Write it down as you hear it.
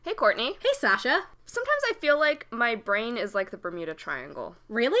Hey, Courtney. Hey, Sasha. Sometimes I feel like my brain is like the Bermuda Triangle.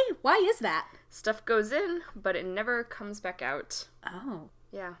 Really? Why is that? Stuff goes in, but it never comes back out. Oh.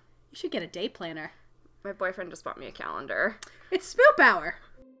 Yeah. You should get a day planner. My boyfriend just bought me a calendar. It's Spoop Hour.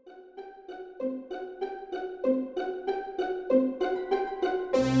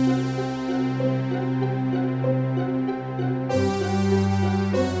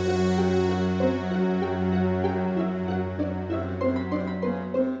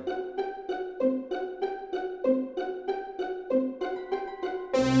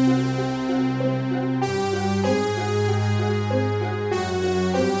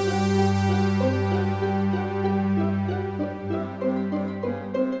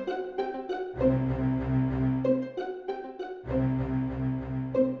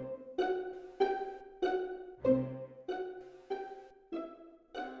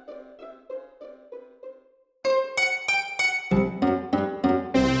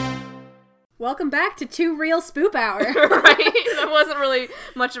 Welcome back to Two Real Spoop Hour. Right? That wasn't really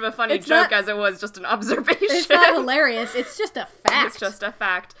much of a funny joke as it was just an observation. It's not hilarious. It's just a fact. It's just a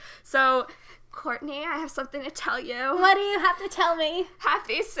fact. So, Courtney, I have something to tell you. What do you have to tell me?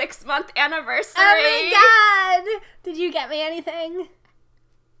 Happy 6-month anniversary! Oh my god! Did you get me anything?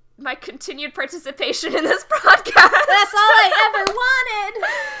 My continued participation in this podcast. That's all I ever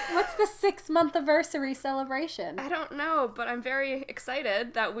wanted! What's the 6-month anniversary celebration? I don't know, but I'm very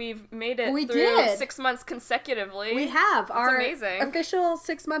excited that we've made it We through did. 6 months consecutively. We have. It's Our amazing. official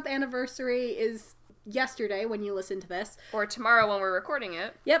 6-month anniversary is yesterday when you listen to this. Or tomorrow when we're recording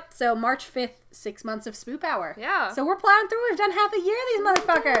it. Yep, so March 5th, 6 months of Spoop Hour. Yeah. So we're plowing through. We've done half a year, these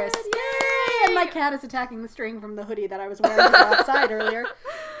motherfuckers. Yay! And my cat is attacking the string from the hoodie that I was wearing to go outside earlier.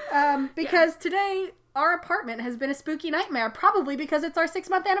 Because today, our apartment has been a spooky nightmare, probably because it's our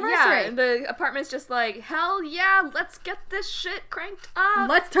 6-month anniversary. Yeah, the apartment's just like, hell yeah, let's get this shit cranked up.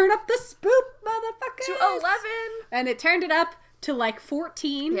 Let's turn up the spoop, motherfuckers. To 11. And it turned it up to like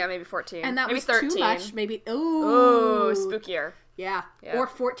 14. Yeah, maybe 14. And that maybe was 13. too much. Maybe, Ooh, spookier. Yeah. Yeah. Or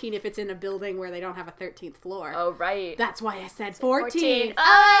 14 if it's in a building where they don't have a 13th floor. Oh, right. That's why I said 14. 14.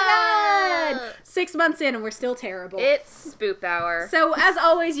 Oh my god! 6 months in and we're still terrible. It's Spoop Hour. So, as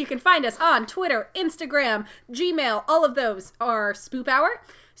always, you can find us on Twitter, Instagram, Gmail. All of those are Spoop Hour.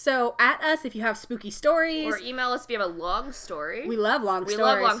 So, at us if you have spooky stories. Or email us if you have a long story. We love long stories. We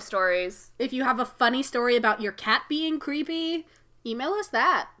love long stories. If you have a funny story about your cat being creepy, email us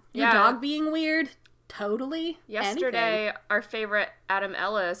that. Your Yeah. dog being weird. Totally. Yesterday, anything. our favorite Adam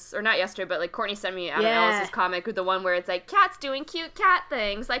Ellis, or not yesterday, but like Courtney sent me Adam Yeah. Ellis's comic, the one where it's like cats doing cute cat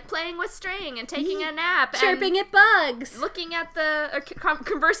things, like playing with string and taking a nap, Chirping and at bugs. looking at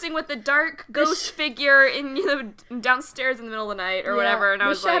conversing with the dark ghost figure in downstairs in the middle of the night or whatever. And I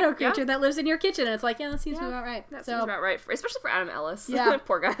was the shadow like, creature yeah, that lives in your kitchen. And it's like, yeah, that seems about right. that seems about right, especially for Adam Ellis. Yeah.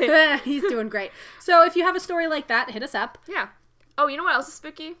 Poor guy. He's doing great. So if you have a story like that, hit us up. Yeah. Oh, you know what else is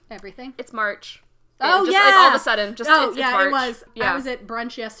spooky? Everything. It's March. Oh, just, yeah! Like, all of a sudden, just it's March. It was. Yeah. I was at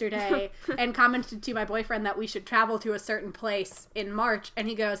brunch yesterday and commented to my boyfriend that we should travel to a certain place in March. And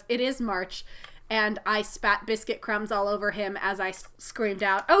he goes, it is March. And I spat biscuit crumbs all over him as I screamed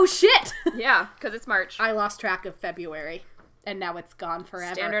out, oh, shit! Yeah, because it's March. I lost track of February. And now it's gone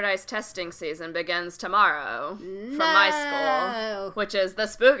forever. Standardized testing season begins tomorrow from my school, which is the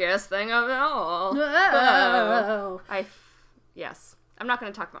spookiest thing of it all. Whoa. Yes. I'm not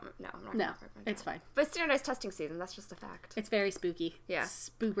going to talk about it. No, I'm not No, gonna talk about it. it's fine. But it's standardized testing season. That's just a fact. It's very spooky. Yeah.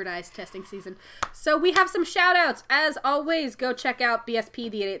 Spooperdized testing season. So we have some shout outs. As always, go check out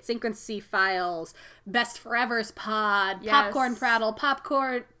BSP, the Idiosyncrasy Files, Best Forevers Pod, Yes. Popcorn Prattle,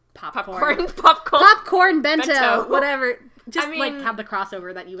 Popcorn Bento, whatever. Just I mean, like have the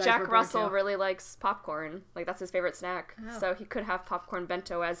crossover that you guys were Jack born Russell to. really likes popcorn. Like, that's his favorite snack. Oh. So he could have Popcorn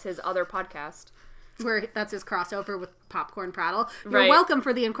Bento as his other podcast. Where that's his crossover with Popcorn Prattle. You're Right. welcome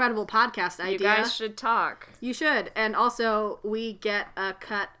for the incredible podcast idea. You guys should talk. You should. And also, we get a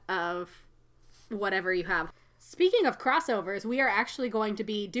cut of whatever you have. Speaking of crossovers, we are actually going to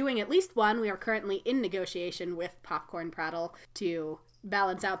be doing at least one. We are currently in negotiation with Popcorn Prattle to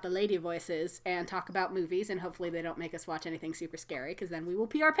balance out the lady voices and talk about movies, and hopefully they don't make us watch anything super scary, because then we will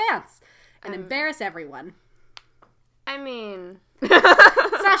pee our pants and embarrass everyone. I mean,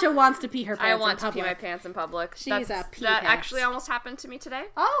 Sasha wants to pee her pants I in want to public. pee my pants in public. She's a pee That pants. actually almost happened to me today.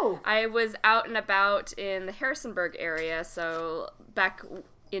 Oh! I was out and about in the Harrisonburg area, so back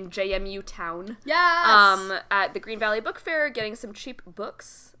in JMU town. Yes! At the Green Valley Book Fair, getting some cheap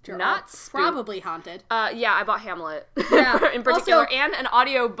books. You're Not all spook. probably haunted. Yeah, I bought Hamlet. Yeah. in particular, Also- and an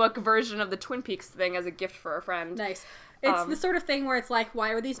audiobook version of the Twin Peaks thing as a gift for a friend. Nice. It's the sort of thing where it's like,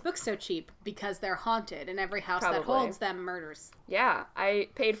 why are these books so cheap? Because they're haunted, and every house that holds them murders. Yeah, I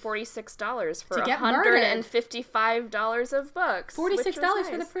paid $46 for to get murdered. $155 of books. $46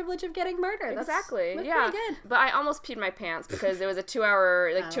 for the privilege of getting murdered. Exactly. That's yeah. pretty good. But I almost peed my pants because it was a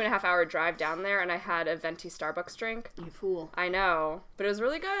 2.5 hour drive down there, and I had a venti Starbucks drink. You fool. I know, but it was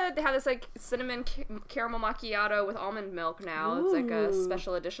really good. They have this like cinnamon caramel macchiato with almond milk now. Ooh. It's like a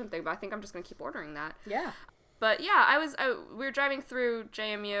special edition thing, but I think I'm just gonna keep ordering that. Yeah. But yeah, we were driving through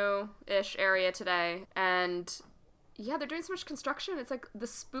JMU-ish area today, and yeah, they're doing so much construction. It's like the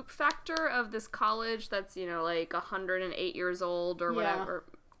spook factor of this college that's, like 108 years old or whatever.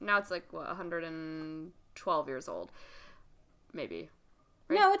 Now it's like, 112 years old. Maybe.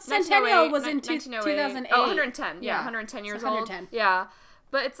 Right? No, it's Centennial was in 2008. Oh, 110. Yeah, 110 years old. 110. Yeah.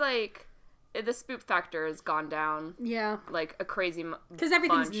 But it's like, the spook factor has gone down. Yeah. Like a crazy Because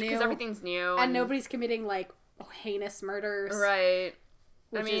everything's new. Because everything's new. And nobody's committing, like, heinous murders. Right.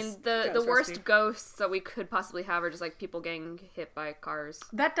 I mean, the worst ghosts that we could possibly have are just, like, people getting hit by cars.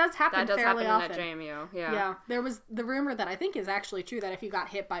 That does happen fairly often. At JMU, yeah. Yeah. There was the rumor that I think is actually true that if you got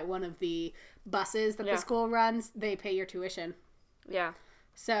hit by one of the buses that the school runs, they pay your tuition. Yeah.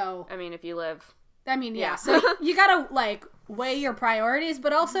 So. I mean, if you live. I mean, yeah. So you gotta, like, weigh your priorities,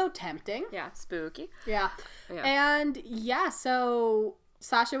 but also tempting. Yeah, spooky. Yeah. And, yeah, so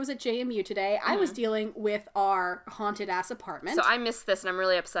Sasha was at JMU today. I was dealing with our haunted-ass apartment. So I missed this, and I'm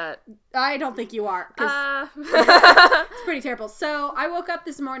really upset. I don't think you are, because it's pretty terrible. So I woke up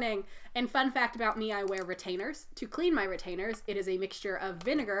this morning, and fun fact about me, I wear retainers. To clean my retainers, it is a mixture of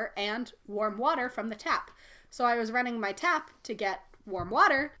vinegar and warm water from the tap. So I was running my tap to get warm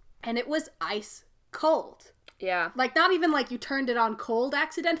water, and it was ice cold. Yeah. Like, not even like you turned it on cold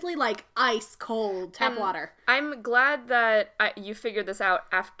accidentally, like ice cold tap water. I'm glad that you figured this out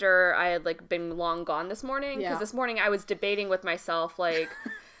after I had, like, been long gone this morning. Because this morning I was debating with myself, like,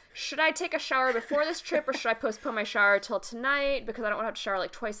 should I take a shower before this trip or should I postpone my shower till tonight? Because I don't want to have to shower,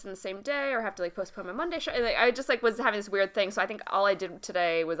 like, twice in the same day or have to, like, postpone my Monday shower. Like, I just, like, was having this weird thing. So I think all I did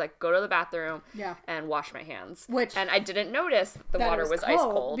today was, like, go to the bathroom and wash my hands. And I didn't notice the water was ice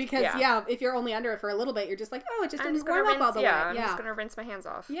cold. Because, if you're only under it for a little bit, you're just like, oh, it just didn't warm up all the way. I'm just going to rinse my hands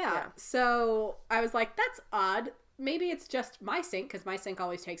off. Yeah. So I was like, that's odd. Maybe it's just my sink, because my sink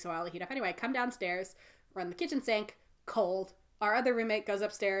always takes a while to heat up. Anyway, I come downstairs, run the kitchen sink, cold. Our other roommate goes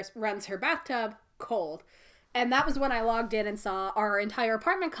upstairs, runs her bathtub, cold. And that was when I logged in and saw our entire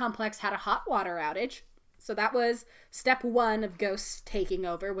apartment complex had a hot water outage. So that was step one of ghosts taking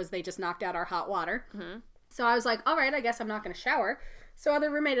over, was they just knocked out our hot water. Mm-hmm. So I was like, all right, I guess I'm not going to shower. So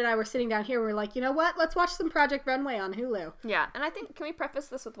other roommate and I were sitting down here. We were like, you know what? Let's watch some Project Runway on Hulu. Yeah, and I think, can we preface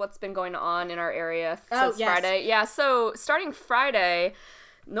this with what's been going on in our area since Friday? Yeah, so starting Friday,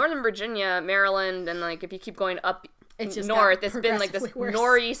 Northern Virginia, Maryland, and, like, if you keep going up it's just north, it's been like this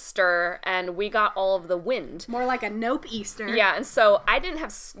nor'easter, and we got all of the wind. More like a nope Easter. Yeah, and so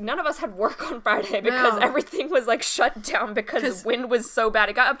none of us had work on Friday because everything was, like, shut down because wind was so bad.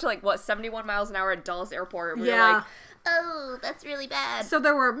 It got up to, like, 71 miles an hour at Dulles Airport. We were like, oh, that's really bad. So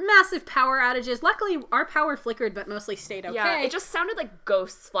there were massive power outages. Luckily, our power flickered, but mostly stayed okay. Yeah, it just sounded like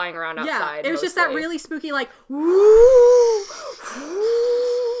ghosts flying around outside. Yeah, it was just that really spooky, like,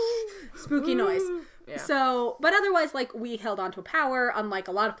 spooky noise. Yeah. So, but otherwise, like, we held on to power, unlike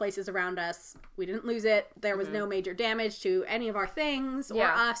a lot of places around us. We didn't lose it. There was no major damage to any of our things or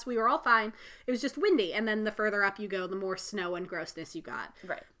us. We were all fine. It was just windy. And then the further up you go, the more snow and grossness you got.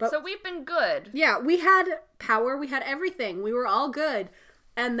 Right. But, so we've been good. Yeah, we had power. We had everything. We were all good.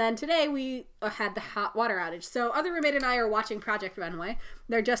 And then today we had the hot water outage. So other roommate and I are watching Project Runway.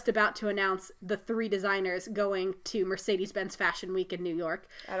 They're just about to announce the 3 designers going to Mercedes-Benz Fashion Week in New York.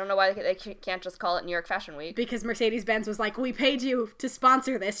 I don't know why they can't just call it New York Fashion Week. Because Mercedes-Benz was like, we paid you to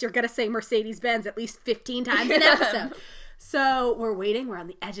sponsor this. You're going to say Mercedes-Benz at least 15 times an episode. So we're waiting. We're on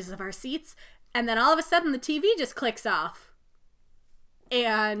the edges of our seats. And then all of a sudden the TV just clicks off.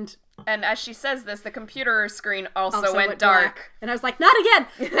 And as she says this, the computer screen also went dark. Black. And I was like, not again!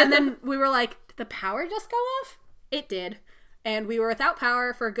 And then we were like, did the power just go off? It did. And we were without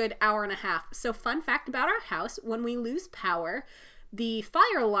power for a good hour and a half. So fun fact about our house, when we lose power, the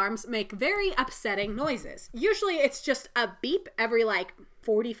fire alarms make very upsetting noises. Usually it's just a beep every, like,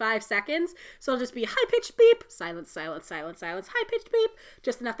 45 seconds. So it'll just be high-pitched beep, silence, silence, silence, silence, high-pitched beep,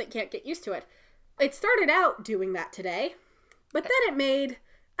 just enough that you can't get used to it. It started out doing that today, but then it made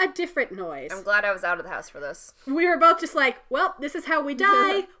a different noise. I'm glad I was out of the house for this. We were both just like, well, this is how we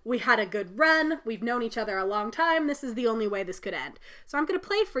die. We had a good run. We've known each other a long time. This is the only way this could end. So I'm going to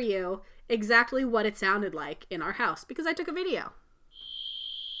play for you exactly what it sounded like in our house because I took a video.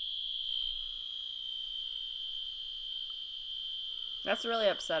 That's really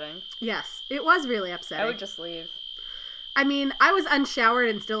upsetting. Yes, it was really upsetting. I would just leave. I mean, I was unshowered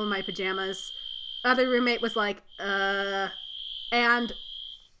and still in my pajamas. Other roommate was like, and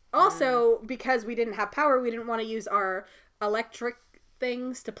also because we didn't have power, we didn't want to use our electric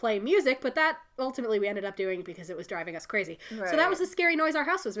things to play music, but that ultimately we ended up doing because it was driving us crazy. Right. So that was the scary noise our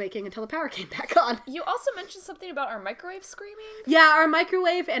house was making until the power came back on. You also mentioned something about our microwave screaming? Yeah, our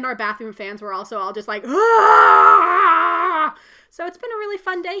microwave and our bathroom fans were also all just like, ah! So it's been a really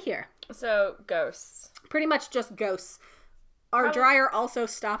fun day here. So, ghosts. Pretty much just ghosts. Our dryer also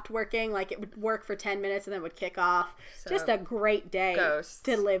stopped working. Like, it would work for 10 minutes and then would kick off. So, just a great day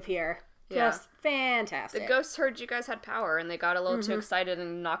to live here. Yeah. Just fantastic. The ghosts heard you guys had power, and they got a little too excited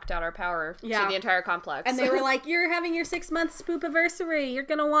and knocked out our power to the entire complex. And they were like, you're having your 6-month spoop-iversary. You're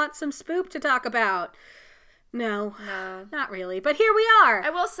going to want some spoop to talk about. No, not really. But here we are. I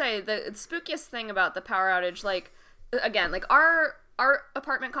will say, the spookiest thing about the power outage, like, again, like, our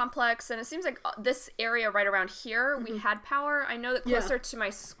apartment complex, and it seems like this area right around here, we had power. I know that closer to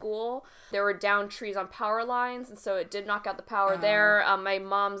my school, there were down trees on power lines, and so it did knock out the power there. My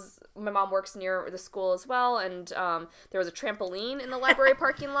mom works near the school as well, and there was a trampoline in the library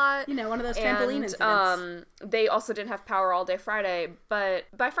parking lot. You know, one of those trampoline incidents. They also didn't have power all day Friday, but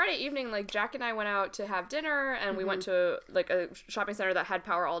by Friday evening, like, Jack and I went out to have dinner, and we went to, like, a shopping center that had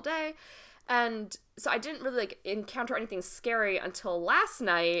power all day. And so I didn't really, like, encounter anything scary until last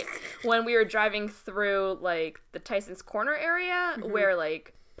night when we were driving through, like, the Tyson's Corner area where,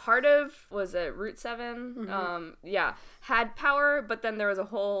 like, part of, was it Route 7? Had power, but then there was a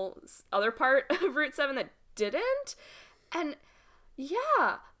whole other part of Route 7 that didn't. And,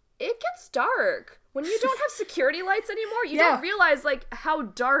 yeah, it gets dark. When you don't have security lights anymore, you don't realize, like, how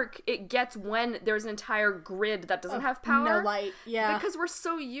dark it gets when there's an entire grid that doesn't have power. No light, Because we're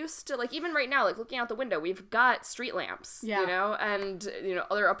so used to, like, even right now, like, looking out the window, we've got street lamps, you know? And, you know,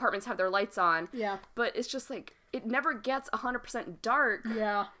 other apartments have their lights on. Yeah. But it's just, like, it never gets 100% dark.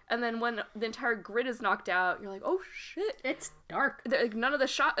 Yeah. And then when the entire grid is knocked out, you're like, oh, shit. It's dark. Like, none of the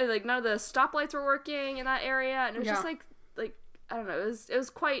stoplights were working in that area, and it was just, like, I don't know, it was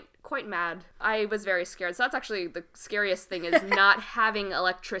quite mad. I was very scared. So that's actually the scariest thing, is not having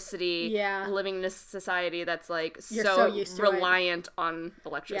electricity, living in a society that's, like, so used to reliant on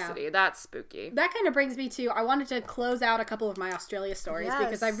electricity. That's spooky. That kind of brings me to, I wanted to close out a couple of my Australia stories,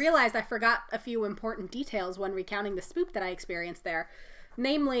 because I realized I forgot a few important details when recounting the spook that I experienced there.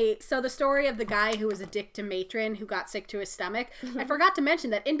 Namely, so the story of the guy who was a dick to Matron, who got sick to his stomach, I forgot to mention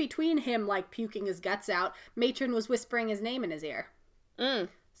that in between him, like, puking his guts out, Matron was whispering his name in his ear.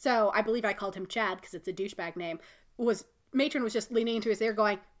 So, I believe I called him Chad, because it's a douchebag name. Matron was just leaning into his ear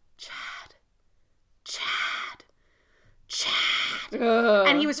going, Chad, Chad, Chad.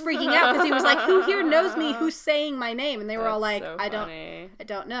 And he was freaking out, because he was like, who here knows me? Who's saying my name? And they were all like, so I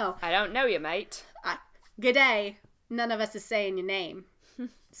don't know. I don't know you, mate. G'day. None of us is saying your name.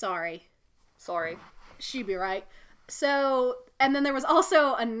 Sorry. She'd be right. So, and then there was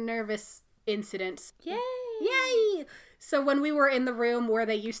also a nervous incident. Yay! So when we were in the room where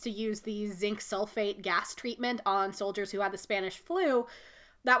they used to use the zinc sulfate gas treatment on soldiers who had the Spanish flu,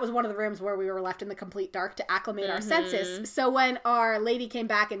 that was one of the rooms where we were left in the complete dark to acclimate our senses. So when our lady came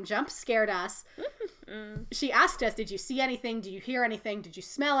back and jump scared us, she asked us, did you see anything? Did you hear anything? Did you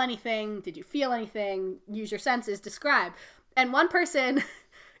smell anything? Did you feel anything? Use your senses, describe. And one person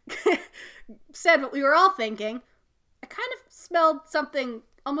said what we were all thinking. I kind of smelled something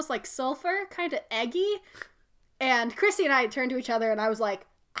almost like sulfur, kind of eggy. And Chrissy and I turned to each other and I was like,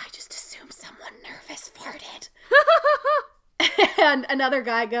 I just assumed someone nervous farted. And another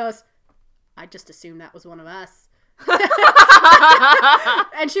guy goes, I just assumed that was one of us.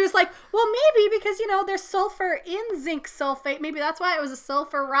 And she was like, well, maybe because, you know, there's sulfur in zinc sulfate. Maybe that's why it was a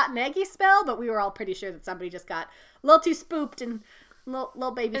sulfur rotten eggy smell. But we were all pretty sure that somebody just got a little too spooked and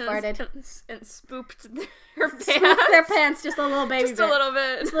little baby farted. And spooped her pants. Spooped their pants, just a little baby Just a little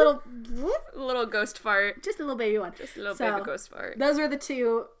bit. Just a little ghost fart. Just a little baby one. Just a little baby ghost fart. Those were the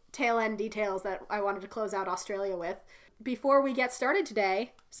two tail end details that I wanted to close out Australia with. Before we get started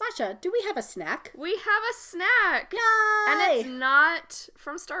today, Sasha, do we have a snack? We have a snack! Yay! And it's not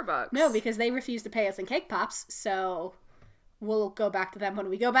from Starbucks. No, because they refuse to pay us in cake pops, so we'll go back to them when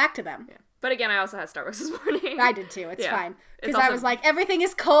we go back to them. Yeah. But again, I also had Starbucks this morning. I did too, it's fine. Because I was like, everything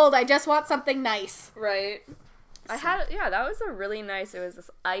is cold, I just want something nice. Right. So. That was a really nice, it was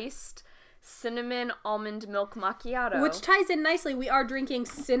this iced cinnamon almond milk macchiato. Which ties in nicely, we are drinking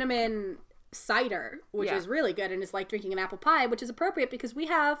cinnamon cider, which is really good and is like drinking an apple pie, which is appropriate because we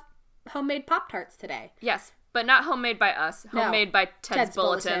have homemade Pop-Tarts today. Yes. But not homemade by us. Homemade by Ted's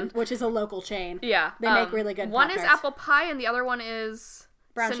Bulletin. Which is a local chain. Yeah. They make really good One Pop-Tarts. is apple pie and the other one is...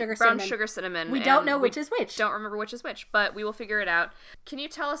 Brown sugar cinnamon. We don't know which is which. Don't remember which is which, but we will figure it out. Can you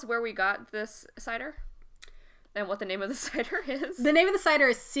tell us where we got this cider? And what the name of the cider is? The name of the cider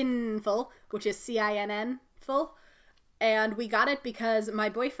is Sinful, which is C-I-N-N-ful. And we got it because my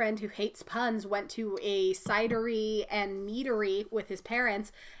boyfriend, who hates puns, went to a cidery and meadery with his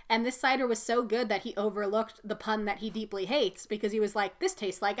parents. And this cider was so good that he overlooked the pun that he deeply hates because he was like, this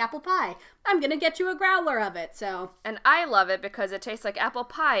tastes like apple pie. I'm going to get you a growler of it. So, and I love it because it tastes like apple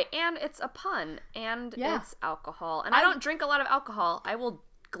pie and it's a pun and it's alcohol. And I don't drink a lot of alcohol. I will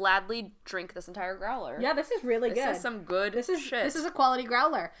gladly drink this entire growler. Yeah, this is really good. This is some good shit. This is a quality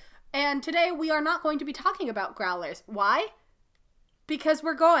growler. And today we are not going to be talking about growlers. Why? Because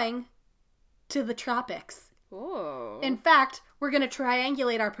we're going to the tropics. Ooh. In fact, we're going to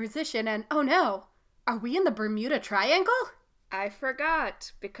triangulate our position and, oh no, are we in the Bermuda Triangle? I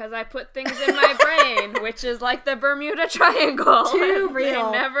forgot, because I put things in my brain, which is like the Bermuda Triangle. Too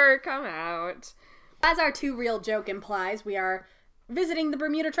real. They never come out. As our too real joke implies, we are visiting the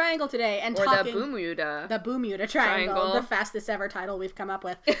Bermuda Triangle today and talking... the Bermuda. The Bermuda Triangle. The fastest ever title we've come up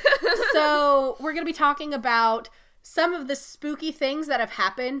with. So, we're going to be talking about some of the spooky things that have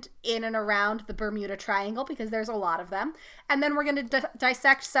happened in and around the Bermuda Triangle, because there's a lot of them. And then we're going to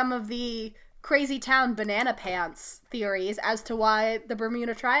dissect some of the crazy town banana pants theories as to why the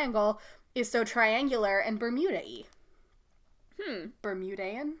Bermuda Triangle is so triangular and Bermuda-y.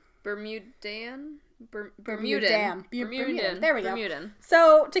 Bermudan? Bermudan. There we go. Bermudan.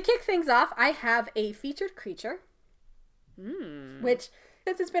 So, to kick things off, I have a featured creature, which,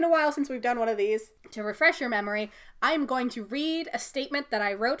 since it's been a while since we've done one of these, to refresh your memory, I'm going to read a statement that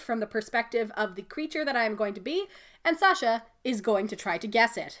I wrote from the perspective of the creature that I am going to be, and Sasha is going to try to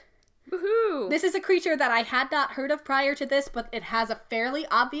guess it. Woohoo! This is a creature that I had not heard of prior to this, but it has a fairly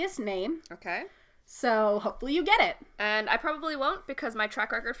obvious name. Okay. So, hopefully you get it. And I probably won't, because my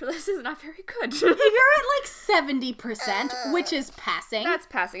track record for this is not very good. You're at like 70%, which is passing. That's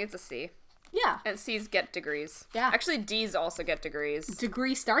passing. It's a C. Yeah. And C's get degrees. Yeah. Actually, D's also get degrees.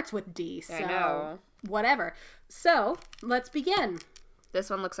 Degree starts with D, so... I know. Whatever. So, let's begin. This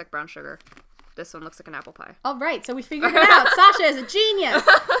one looks like brown sugar. This one looks like an apple pie. All right, so we figured it out. Sasha is a genius.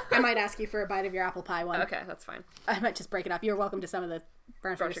 I might ask you for a bite of your apple pie one. Okay, that's fine. I might just break it off. You're welcome to some of the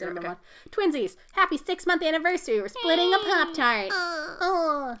brown sugar cinnamon one. Twinsies, happy 6-month anniversary. We're splitting a Pop-Tart.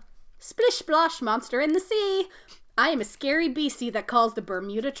 Oh. Splish splosh monster in the sea. I am a scary beastie that calls the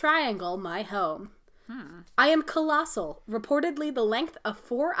Bermuda Triangle my home. I am colossal, reportedly the length of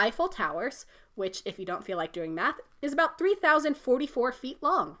 4 Eiffel Towers, which, if you don't feel like doing math, is about 3,044 feet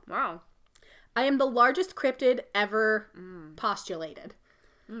long. Wow. I am the largest cryptid ever postulated.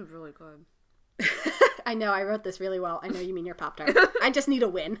 Really good. I know, I wrote this really well. I know you mean your Pop-Tart. I just need a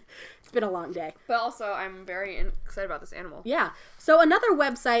win. It's been a long day. But also, I'm very excited about this animal. Yeah. So another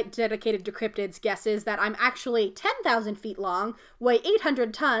website dedicated to cryptids guesses that I'm actually 10,000 feet long, weigh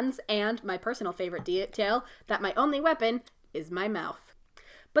 800 tons, and, my personal favorite detail, that my only weapon is my mouth.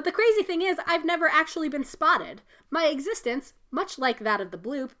 But the crazy thing is, I've never actually been spotted. My existence, much like that of the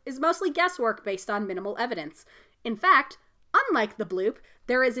bloop, is mostly guesswork based on minimal evidence. In fact, unlike the bloop,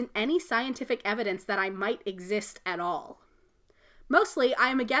 there isn't any scientific evidence that I might exist at all. Mostly, I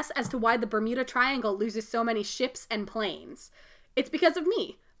am a guess as to why the Bermuda Triangle loses so many ships and planes. It's because of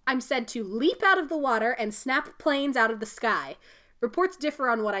me. I'm said to leap out of the water and snap planes out of the sky. Reports differ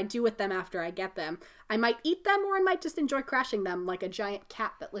on what I do with them after I get them. I might eat them, or I might just enjoy crashing them like a giant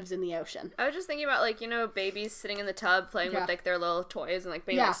cat that lives in the ocean. I was just thinking about, like, you know, babies sitting in the tub playing with, like, their little toys and, like,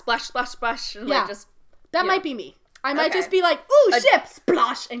 being like, splash, splash, splash, and, like, just... That might be me. I might just be like, ooh, ship,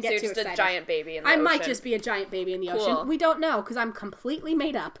 splosh, and get too excited. So you're just a giant baby in the ocean. I might just be a giant baby in the ocean. We don't know, because I'm completely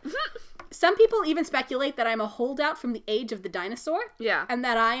made up. Some people even speculate that I'm a holdout from the age of the dinosaur. Yeah. And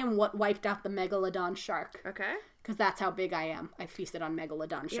that I am what wiped out the megalodon shark. Okay. Because that's how big I am. I feasted on megalodon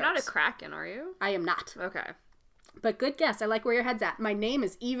sharks. You're not a kraken, are you? I am not. Okay. But good guess. I like where your head's at. My name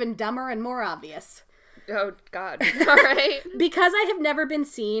is even dumber and more obvious. Oh, God. All right. Because I have never been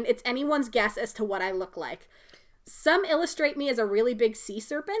seen, it's anyone's guess as to what I look like. Some illustrate me as a really big sea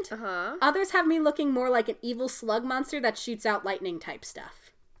serpent. Uh-huh. Others have me looking more like an evil slug monster that shoots out lightning type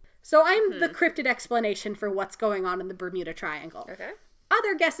stuff. So I'm the cryptid explanation for what's going on in the Bermuda Triangle. Okay.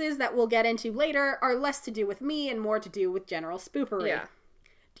 Other guesses that we'll get into later are less to do with me and more to do with general spoopery. Yeah.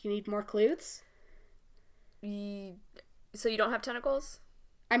 Do you need more clues? So you don't have tentacles?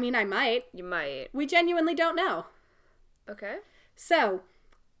 I mean, I might. You might. We genuinely don't know. Okay. So,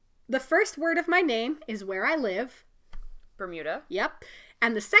 the first word of my name is where I live. Bermuda. Yep.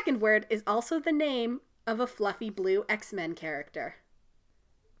 And the second word is also the name of a fluffy blue X-Men character?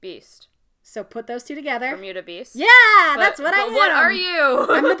 Beast. So put those two together. Bermuda Beast? Yeah, that's what I am. What are you?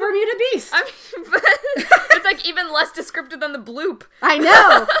 I'm the Bermuda Beast. I mean, but it's like even less descriptive than the bloop. I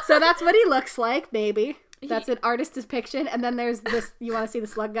know. So that's what he looks like, maybe. That's an artist depiction. And then there's this, you want to see the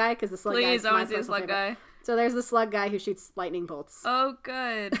slug guy? Because the slug guy is Please, I want my to see the slug personal guy. favorite. So there's the slug guy who shoots lightning bolts. Oh,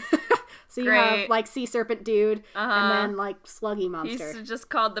 good. So you have, like, sea serpent dude, and then, like, sluggy monster. He's just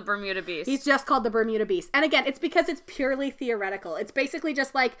called the Bermuda Beast. He's just called the Bermuda Beast. And again, it's because it's purely theoretical. It's basically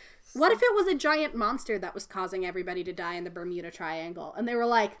just like, what if it was a giant monster that was causing everybody to die in the Bermuda Triangle? And they were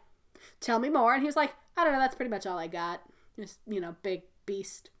like, tell me more. And he was like, I don't know, that's pretty much all I got. Just, big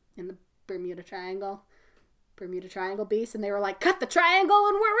beast in the Bermuda Triangle. Bermuda Triangle beast. And they were like, cut the triangle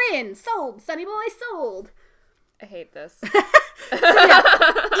and we're in. Sold. Sonny boy, sold. I hate this. So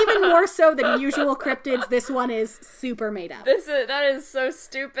yeah, even more so than usual cryptids, this one is super made up. That is so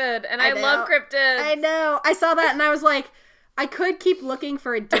stupid, and I love cryptids. I know. I saw that and I was like, I could keep looking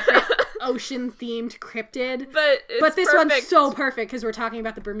for a different ocean-themed cryptid, but this one's so perfect because we're talking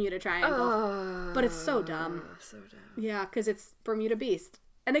about the Bermuda Triangle. But it's so dumb. So dumb. Yeah, because it's Bermuda Beast.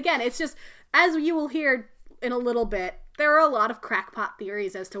 And again, it's just, as you will hear in a little bit, there are a lot of crackpot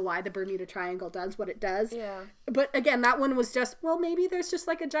theories as to why the Bermuda Triangle does what it does. Yeah. But again, that one was just, well, maybe there's just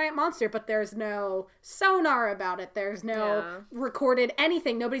like a giant monster, but there's no sonar about it. There's no recorded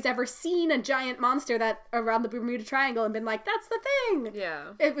anything. Nobody's ever seen a giant monster that around the Bermuda Triangle and been like, that's the thing.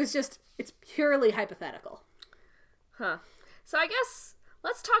 Yeah. It was just, it's purely hypothetical. Huh. So I guess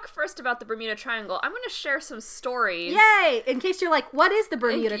let's talk first about the Bermuda Triangle. I'm going to share some stories. Yay! In case you're like, what is the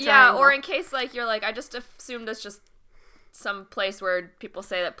Bermuda Triangle? Yeah, or in case like you're like, I just assumed it's just some place where people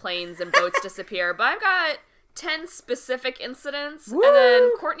say that planes and boats disappear. But I've got 10 specific incidents. Woo! And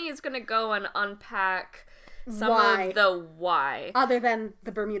then Courtney is going to go and unpack some of the why. Other than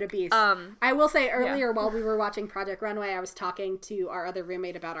the Bermuda Beast. I will say earlier while we were watching Project Runway, I was talking to our other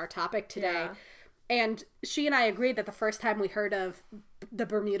roommate about our topic today. Yeah. And she and I agreed that the first time we heard of the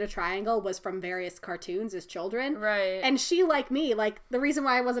Bermuda Triangle was from various cartoons as children. Right. And she, like me, like, the reason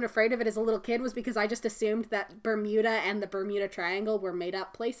why I wasn't afraid of it as a little kid was because I just assumed that Bermuda and the Bermuda Triangle were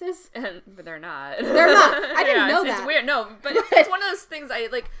made-up places. But they're not. They're not. I didn't know that. It's weird. No, but it's one of those things I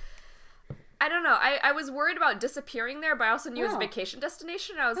don't know. I was worried about disappearing there, but I also knew it was a vacation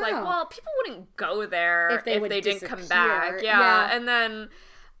destination. I was like, well, people wouldn't go there if they didn't come back. Yeah. And then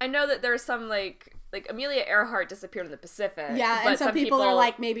I know that there's some, like Amelia Earhart disappeared in the Pacific. Yeah, and some people are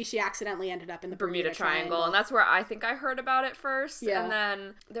like, maybe she accidentally ended up in the Bermuda Triangle. And that's where I think I heard about it first. Yeah. And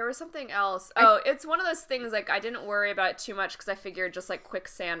then there was something else. It's one of those things, like, I didn't worry about it too much because I figured just like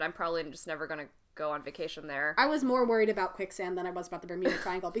quicksand, I'm probably just never going to go on vacation there. I was more worried about quicksand than I was about the Bermuda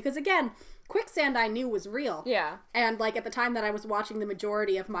Triangle because, again, quicksand I knew was real. Yeah. And, like, at the time that I was watching the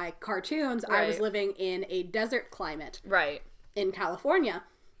majority of my cartoons, I was living in a desert climate. Right. In California.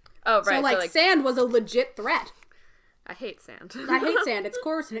 Oh, right. So, like, sand was a legit threat. I hate sand. I hate sand. It's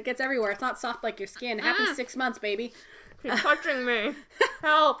coarse and it gets everywhere. It's not soft like your skin. Happy 6 months, baby. You're touching me.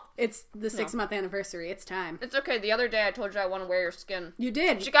 Help. It's the 6-month anniversary. It's time. It's okay. The other day I told you I want to wear your skin. You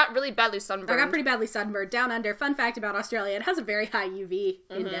did. She got really badly sunburned. I got pretty badly sunburned. Down under. Fun fact about Australia, it has a very high UV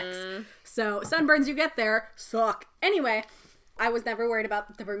index. So sunburns you get there suck. Anyway, I was never worried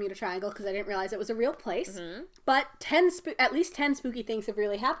about the Bermuda Triangle because I didn't realize it was a real place. But at least 10 spooky things have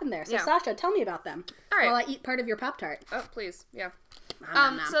really happened there. So Sasha, tell me about them. All right. While I eat part of your Pop-Tart. Oh, please. Yeah.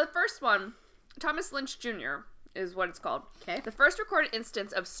 Nom. So the first one, Thomas Lynch Jr. is what it's called. Okay. The first recorded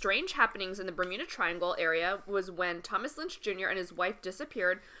instance of strange happenings in the Bermuda Triangle area was when Thomas Lynch Jr. and his wife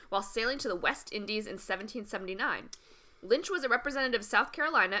disappeared while sailing to the West Indies in 1779. Lynch was a representative of South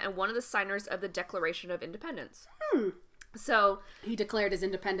Carolina and one of the signers of the Declaration of Independence. So he declared his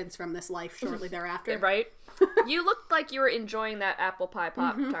independence from this life shortly thereafter. Right? You looked like you were enjoying that apple pie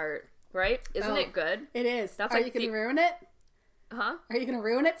Pop-Tart, right? Isn't it good? It is. That's Are like you going to ruin it? Huh? Are you going to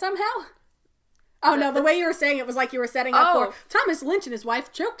ruin it somehow? Oh, no, the way you were saying it was like you were setting up for Thomas Lynch and his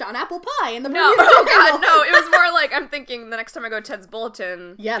wife choked on apple pie in the Bermuda Oh, God, no. It was more like I'm thinking the next time I go to Ted's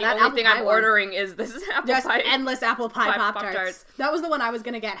Bulletin, the only thing I'm ordering is this apple pie. Endless apple pie Pop-Tarts. Pop-Tarts. That was the one I was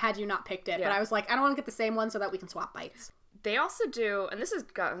going to get had you not picked it. Yeah. But I was like, I don't want to get the same one so that we can swap bites. They also do, and this is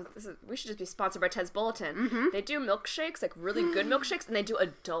we should just be sponsored by Ted's Bulletin. They do milkshakes, like really good milkshakes, and they do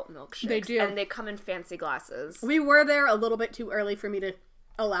adult milkshakes. They do. And they come in fancy glasses. We were there a little bit too early for me to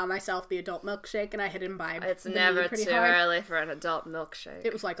allow myself the adult milkshake, and I had imbibed. It's never too early for an adult milkshake.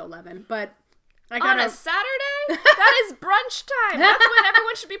 It was like 11, but On a Saturday? That is brunch time. That's when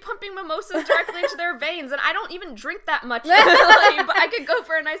everyone should be pumping mimosas directly into their veins, and I don't even drink that much. But I could go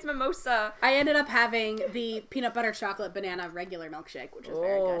for a nice mimosa. I ended up having the peanut butter chocolate banana regular milkshake, which was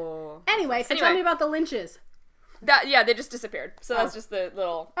very good. Anyway, tell me about the Lynches. They just disappeared. So that's just the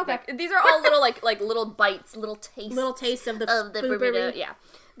little... Okay. These are all little, like little bites, little tastes. Little tastes of the Bermuda. Yeah.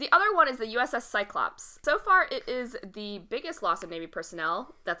 The other one is the USS Cyclops. So far, it is the biggest loss of Navy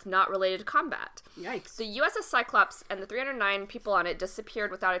personnel that's not related to combat. Yikes. The USS Cyclops and the 309 people on it disappeared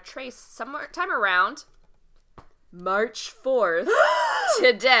without a trace sometime around March 4th,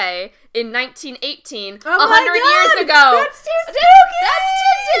 today, in 1918, 100 years ago. That's too spooky! That's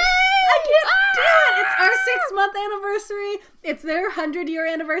today! I can't do it! It's our 6-month anniversary. It's their 100-year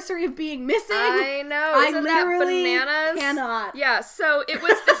anniversary of being missing. I know. Isn't that bananas? Cannot. Yeah, so it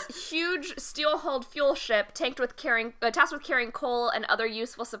was this huge steel-hulled fuel ship tasked with carrying coal and other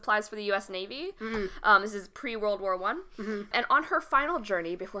useful supplies for the U.S. Navy. Mm-hmm. This is pre-World War I. Mm-hmm. And on her final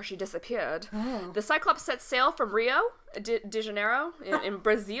journey, before she disappeared, the Cyclops set sail from Rio de Janeiro in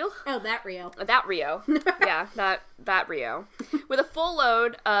Brazil. Oh, that Rio. That Rio. Yeah, that Rio. With a full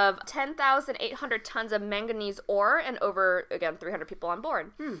load of 10,800 tons of manganese ore and over, again, 300 people on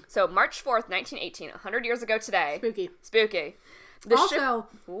board. So March 4th, 1918, 100 years ago today. Spooky.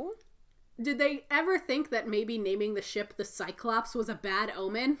 Did they ever think that maybe naming the ship the Cyclops was a bad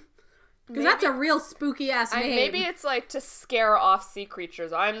omen? Because that's a real spooky-ass name. Maybe it's like to scare off sea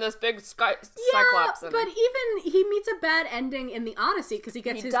creatures. I'm this big Cyclops. But even he meets a bad ending in the Odyssey because he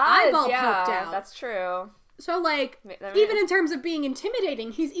gets his eyeball poked out. That's true. So, like, even in terms of being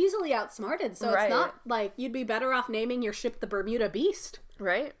intimidating, he's easily outsmarted. So it's not like you'd be better off naming your ship the Bermuda Beast.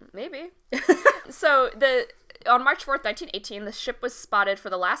 Right? Maybe. So, on March 4th, 1918, the ship was spotted for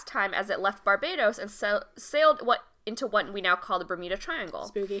the last time as it left Barbados and sailed into what we now call the Bermuda Triangle.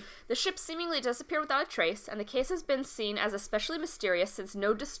 Spooky. The ship seemingly disappeared without a trace, and the case has been seen as especially mysterious since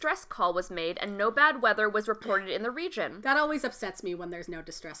no distress call was made and no bad weather was reported in the region. That always upsets me when there's no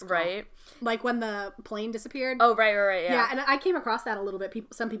distress call. Right. Like when the plane disappeared. Oh, right, yeah. Yeah, and I came across that a little bit.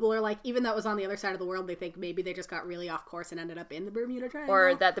 Some people are like, even though it was on the other side of the world, they think maybe they just got really off course and ended up in the Bermuda Triangle.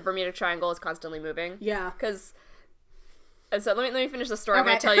 Or that the Bermuda Triangle is constantly moving. Yeah. Because... So let me finish the story. I'm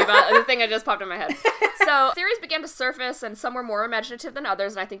going to tell you about the thing that just popped in my head. So theories began to surface, and some were more imaginative than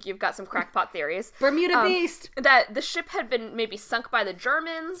others, and I think you've got some crackpot theories. Bermuda Beast! That the ship had been maybe sunk by the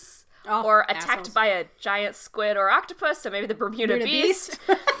Germans, or attacked by a giant squid or octopus, so maybe the Bermuda Beast.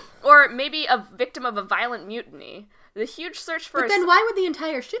 Or maybe a victim of a violent mutiny. The huge search for... But then why would the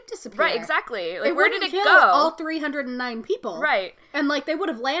entire ship disappear? Right, exactly. Like, where did it go? All 309 people. Right. And, like, they would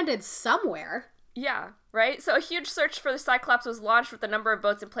have landed somewhere. Yeah, right? So a huge search for the Cyclops was launched with a number of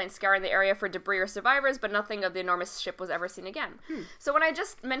boats and planes scouring the area for debris or survivors, but nothing of the enormous ship was ever seen again. So when I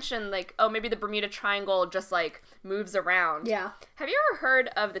just mentioned, like, oh, maybe the Bermuda Triangle just, like, moves around. Yeah. Have you ever heard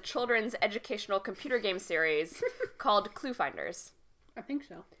of the children's educational computer game series called Clue Finders? I think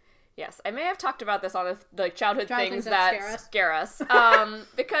so. Yes, I may have talked about this on the childhood things that scare us.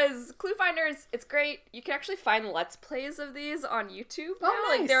 Because Clue Finders, it's great. You can actually find Let's Plays of these on YouTube. Oh,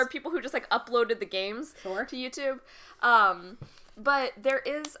 nice. Like, there are people who just, like, uploaded the games to YouTube. But there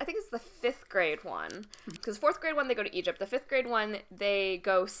is, I think it's the 5th grade one. Because 4th grade one, they go to Egypt. The 5th grade one, they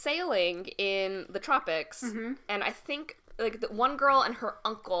go sailing in the tropics. Mm-hmm. And I think... like, the one girl and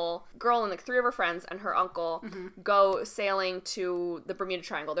like 3 of her friends and her uncle go sailing to the Bermuda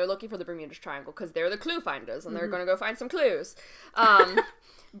Triangle. They're looking for the Bermuda Triangle because they're the clue finders and they're going to go find some clues.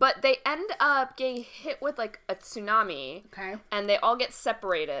 But they end up getting hit with, like, a tsunami. Okay. And they all get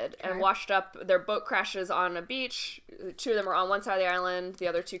separated and washed up. Their boat crashes on a beach. 2 of them are on one side of the island. The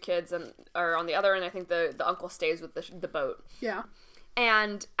other 2 kids are on the other, and I think the uncle stays with the boat. Yeah.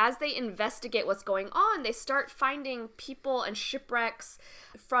 And as they investigate what's going on, they start finding people and shipwrecks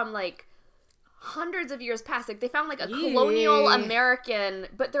from, like, hundreds of years past. Like, they found, like, a colonial American,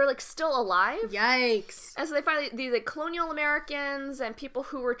 but they're, like, still alive. Yikes. And so they find these, like, colonial Americans and people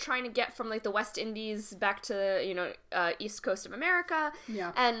who were trying to get from, like, the West Indies back to, you know, East Coast of America.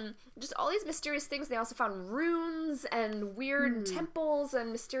 Yeah. And just all these mysterious things. They also found runes and weird temples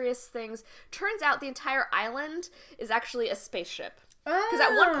and mysterious things. Turns out the entire island is actually a spaceship. Because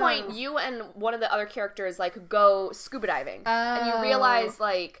at one point, you and one of the other characters, like, go scuba diving. And you realize,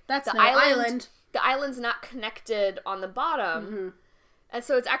 like, that's the island. The island's not connected on the bottom. Mm-hmm. And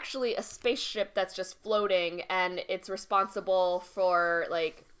so it's actually a spaceship that's just floating, and it's responsible for,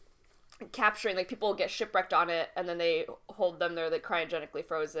 like, capturing, like, people get shipwrecked on it, and then they hold them, they're, like, cryogenically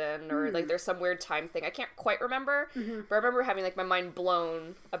frozen, or, like, there's some weird time thing. I can't quite remember, but I remember having, like, my mind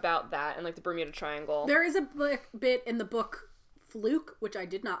blown about that and, like, the Bermuda Triangle. There is a bit in the book Fluke, which I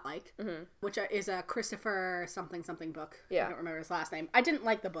did not like, which is a Christopher something book. Yeah. I don't remember his last name. I didn't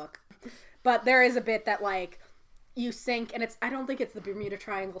like the book. But there is a bit that, like, you sink, and I don't think it's the Bermuda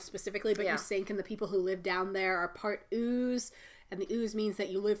Triangle specifically, but you sink, and the people who live down there are part ooze, and the ooze means that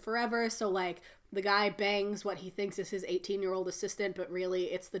you live forever, so, like, the guy bangs what he thinks is his 18-year-old assistant, but really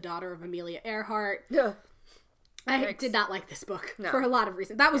it's the daughter of Amelia Earhart. Yeah. I did not like this book for a lot of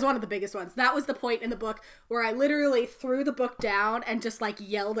reasons. That was one of the biggest ones. That was the point in the book where I literally threw the book down and just, like,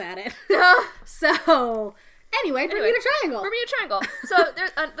 yelled at it. So, anyway, Bermuda Triangle. Bermuda Triangle. So,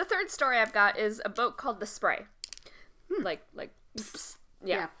 there's the third story I've got is a boat called the Spray.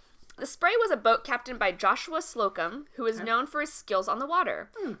 Yeah. The Spray was a boat captained by Joshua Slocum, who is known for his skills on the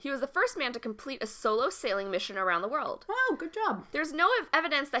water. He was the first man to complete a solo sailing mission around the world. Oh, good job. There's no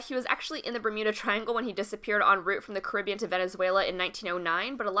evidence that he was actually in the Bermuda Triangle when he disappeared en route from the Caribbean to Venezuela in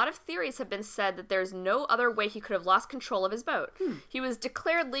 1909, but a lot of theories have been said that there's no other way he could have lost control of his boat. He was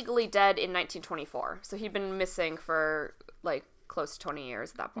declared legally dead in 1924, so he'd been missing for, like, close to 20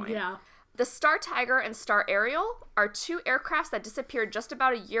 years at that point. Yeah. The Star Tiger and Star Ariel are two aircrafts that disappeared just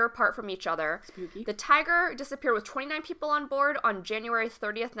about a year apart from each other. Spooky. The Tiger disappeared with 29 people on board on January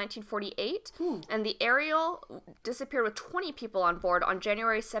 30th, 1948, and the Ariel disappeared with 20 people on board on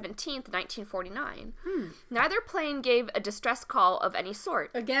January 17th, 1949. Neither plane gave a distress call of any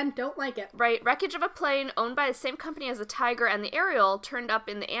sort. Again, don't like it. Right, wreckage of a plane owned by the same company as the Tiger and the Ariel turned up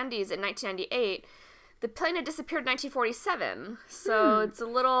in the Andes in 1998. The plane had disappeared in 1947, so it's a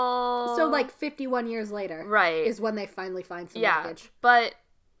little... So, like, 51 years later is when they finally find some wreckage. But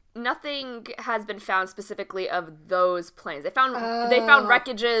nothing has been found specifically of those planes. They found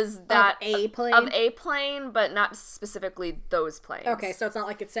wreckages that... Of a plane, but not specifically those planes. Okay, so it's not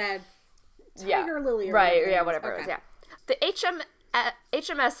like it said Tiger Lily or whatever it was, The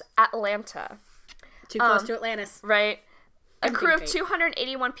HMS Atlanta. Too close to Atlantis. Right. A crew of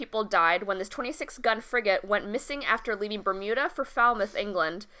 281 people died when this 26-gun frigate went missing after leaving Bermuda for Falmouth,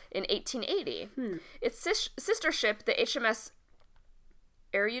 England in 1880. Its sister ship, the HMS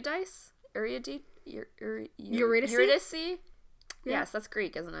Eurydice? Eurydice? Yes, that's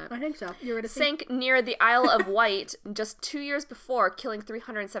Greek, isn't it? I think so. Eurydice. Sank near the Isle of Wight just 2 years before, killing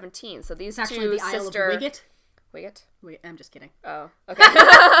 317. So these it's two actually the Isle of Wiget. Wait, I'm just kidding. Oh, okay.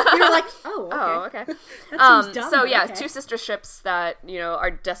 You were like, oh, okay. That seems dumb. So, yeah, okay. two sister ships that,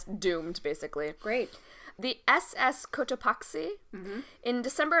 are just doomed, basically. Great. The SS Cotopaxi, in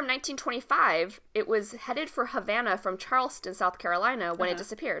December of 1925, it was headed for Havana from Charleston, South Carolina, when it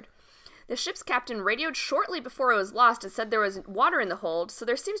disappeared. The ship's captain radioed shortly before it was lost and said there was water in the hold, so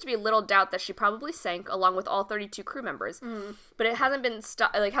there seems to be little doubt that she probably sank along with all 32 crew members. But it hasn't been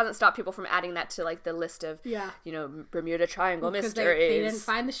hasn't stopped people from adding that to the list of Bermuda Triangle mysteries. They didn't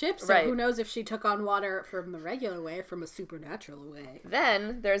find the ship, so who knows if she took on water from the regular way or from a supernatural way.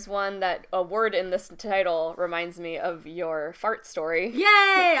 Then there's one that a word in this title reminds me of your fart story. Yay!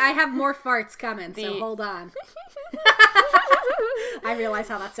 I have more farts coming, so hold on. I realize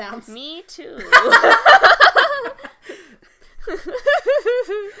how that sounds. Me too.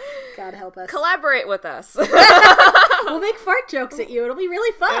 God help us. Collaborate with us. We'll make fart jokes at you. It'll be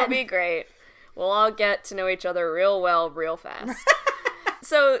really fun. It'll be great. We'll all get to know each other real well, real fast.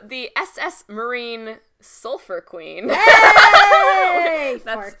 So, the SS Marine Sulphur Queen. Hey!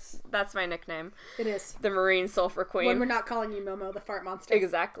 That's my nickname. It is. The Marine Sulphur Queen. When we're not calling you Momo the fart monster.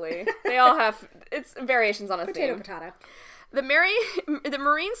 Exactly. They all have... It's variations on a theme. Potato. The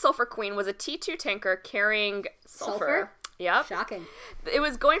Marine Sulphur Queen was a T2 tanker carrying sulfur. Yep. Shocking. It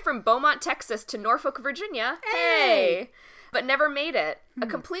was going from Beaumont, Texas to Norfolk, Virginia. Hey! But never made it. A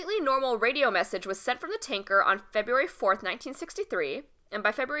completely normal radio message was sent from the tanker on February 4th, 1963, and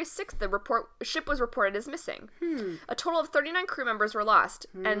by February 6th, the ship was reported as missing. A total of 39 crew members were lost,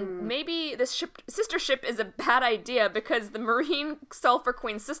 and maybe this sister ship is a bad idea because the Marine Sulphur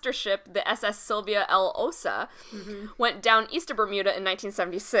Queen's sister ship, the SS Sylvia L. Osa, went down east of Bermuda in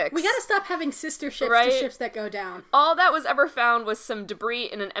 1976. We gotta stop having sister ships to ships that go down. All that was ever found was some debris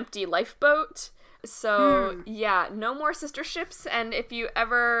in an empty lifeboat. So, yeah, no more sister ships, and if you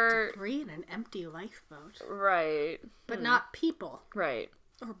ever... Debris in an empty lifeboat. Right. But not people. Right.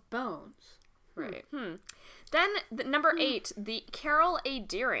 Or bones. Right. Then, number 8, the Carol A.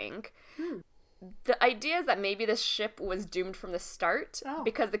 Deering. The idea is that maybe this ship was doomed from the start,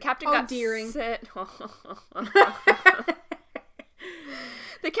 because the captain got Deering.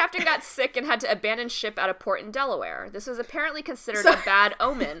 The captain got sick and had to abandon ship at a port in Delaware. This was apparently considered a bad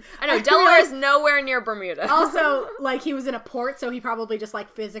omen. I know, Delaware is nowhere near Bermuda. Also, he was in a port, so he probably just,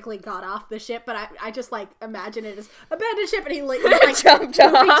 physically got off the ship, but I just, imagine it as abandoned ship, and he jumped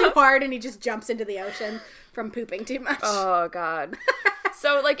too hard, and he just jumps into the ocean. from pooping too much. Oh, God.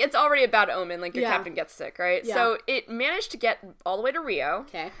 So, like, it's already a bad omen. Like, your captain gets sick, right? Yeah. So, it managed to get all the way to Rio.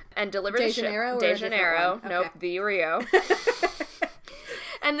 Okay. And deliver the ship. De Janeiro. Okay. Nope, the Rio.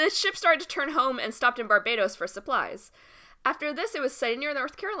 And the ship started to turn home and stopped in Barbados for supplies. After this, it was sighted near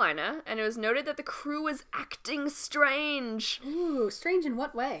North Carolina, and it was noted that the crew was acting strange. Ooh, strange in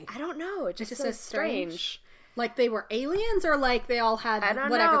what way? I don't know. It just says strange. Like they were aliens, or like they all had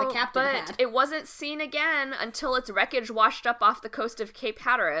whatever the captain had? But it wasn't seen again until its wreckage washed up off the coast of Cape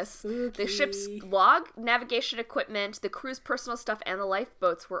Hatteras. Spooky. The ship's log, navigation equipment, the crew's personal stuff, and the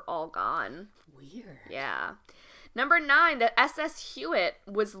lifeboats were all gone. Weird. Yeah. Number 9, the SS Hewitt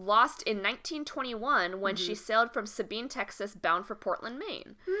was lost in 1921 when she sailed from Sabine, Texas, bound for Portland,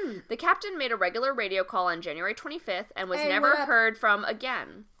 Maine. The captain made a regular radio call on January 25th and was never heard from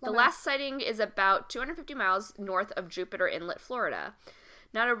again. The last sighting is about 250 miles north of Jupiter Inlet, Florida.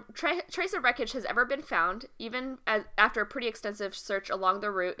 Not a trace of wreckage has ever been found, even after a pretty extensive search along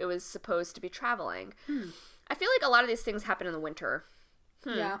the route it was supposed to be traveling. I feel like a lot of these things happen in the winter.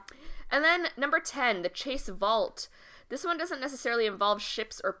 Yeah. And then number 10, the Chase Vault. This one doesn't necessarily involve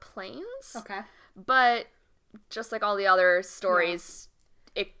ships or planes. Okay. But just like all the other stories,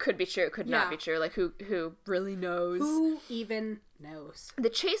 it could be true, it could not be true. Like, who really knows? Who even knows? The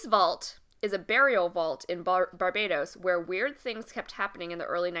Chase Vault is a burial vault in Barbados where weird things kept happening in the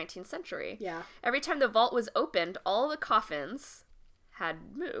early 19th century. Yeah. Every time the vault was opened, all the coffins had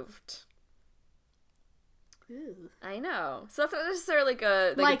moved. I know. So that's not necessarily like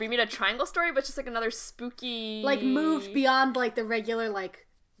a Bermuda Triangle story, but just like another spooky... Like moved beyond like the regular like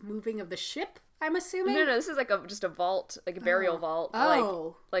moving of the ship, I'm assuming? No, this is like just a vault, like a burial vault.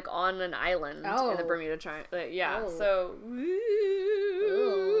 Like on an island in the Bermuda Triangle. Yeah, so...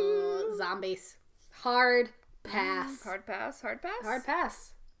 Ooh, zombies. Hard pass. Hard pass? Hard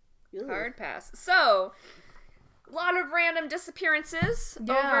pass. Ooh. Hard pass. So, a lot of random disappearances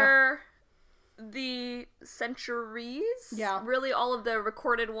over... the centuries. Yeah. Really, all of the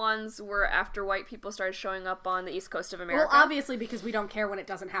recorded ones were after white people started showing up on the east coast of America. Well, obviously, because we don't care when it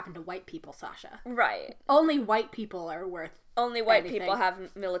doesn't happen to white people, Sasha. Right. Only white people are worth Only white people have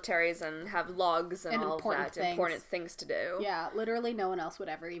militaries and have logs and all of that. Important things to do. Yeah, literally no one else would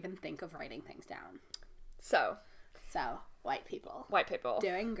ever even think of writing things down. So, white people. White people.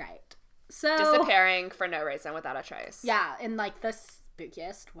 Doing great. So disappearing for no reason without a trace. Yeah, in like the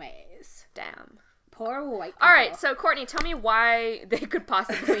spookiest ways. Damn. Poor white people. Alright, so Courtney, tell me why they could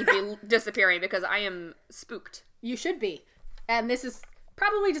possibly be disappearing, because I am spooked. You should be. And this is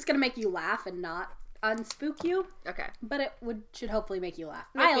probably just going to make you laugh and not unspook you. Okay. But it should hopefully make you laugh.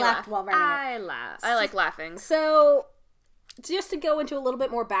 I laughed while writing it. I like laughing. So, just to go into a little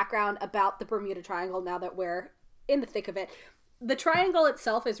bit more background about the Bermuda Triangle now that we're in the thick of it. The triangle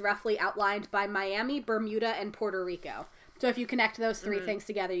itself is roughly outlined by Miami, Bermuda, and Puerto Rico. So if you connect those three things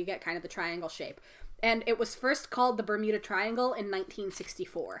together, you get kind of the triangle shape. And it was first called the Bermuda Triangle in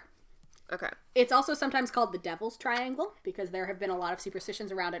 1964. Okay. It's also sometimes called the Devil's Triangle, because there have been a lot of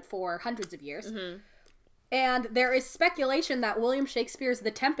superstitions around it for hundreds of years. Mm-hmm. And there is speculation that William Shakespeare's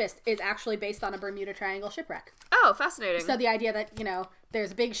The Tempest is actually based on a Bermuda Triangle shipwreck. Oh, fascinating. So the idea that,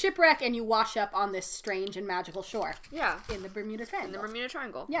 there's a big shipwreck and you wash up on this strange and magical shore. Yeah. In the Bermuda Triangle. In the Bermuda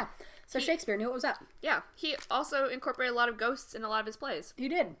Triangle. Yeah. So Shakespeare knew what was up. Yeah. He also incorporated a lot of ghosts in a lot of his plays. He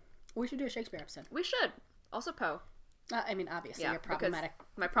did. We should do a Shakespeare episode. We should. Also Poe. Obviously, you're problematic.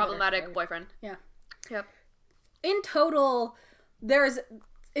 My problematic boyfriend. Yeah. Yep. In total,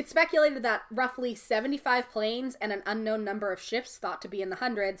 it's speculated that roughly 75 planes and an unknown number of ships, thought to be in the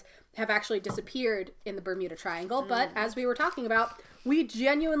hundreds, have actually disappeared in the Bermuda Triangle. But as we were talking about, we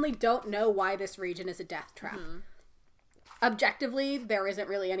genuinely don't know why this region is a death trap. Mm-hmm. Objectively, there isn't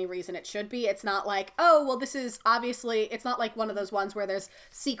really any reason it should be. It's not like, this is obviously, it's not like one of those ones where there's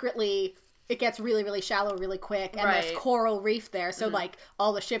secretly, it gets really, really shallow really quick, and there's coral reef there, so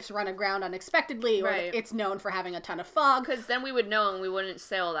all the ships run aground unexpectedly, or it's known for having a ton of fog. Because then we would know and we wouldn't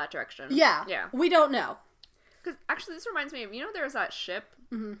sail that direction. Yeah. We don't know. Because actually, this reminds me of, there was that ship.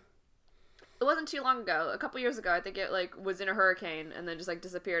 Mm-hmm. It wasn't too long ago, a couple years ago, I think it was in a hurricane and then just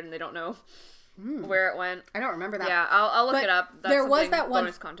disappeared and they don't know where it went. I don't remember that. Yeah, I'll look it up. That's there was that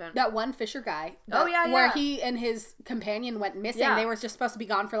one Fisher guy. Where he and his companion went missing. Yeah. They were just supposed to be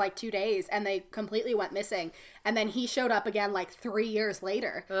gone for 2 days and they completely went missing. And then he showed up again 3 years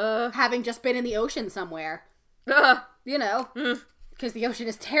later, having just been in the ocean somewhere. Because the ocean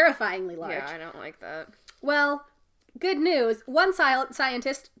is terrifyingly large. Yeah, I don't like that. Well, good news. One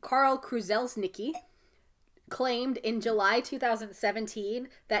scientist, Karl Kruszelnicki, claimed in July 2017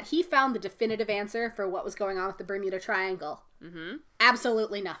 that he found the definitive answer for what was going on with the Bermuda Triangle. Mm-hmm.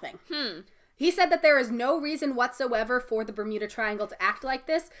 Absolutely nothing. He said that there is no reason whatsoever for the Bermuda Triangle to act like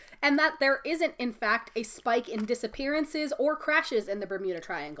this, and that there isn't, in fact, a spike in disappearances or crashes in the Bermuda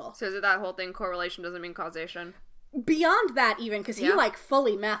Triangle. So is it that whole thing, correlation doesn't mean causation? Beyond that, even, because he, like,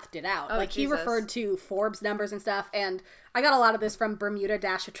 fully methed it out. Oh, like, Jesus. he referred to Forbes numbers and stuff, and I got a lot of this from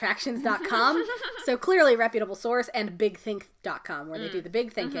Bermuda-attractions.com, so clearly reputable source, and BigThink.com, where they do the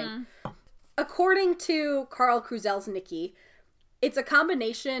big thinking. Mm-hmm. According to Carl Kruszelnicki, it's a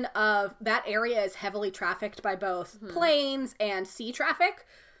combination of that area is heavily trafficked by both planes and sea traffic.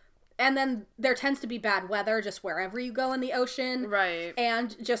 And then there tends to be bad weather just wherever you go in the ocean. Right.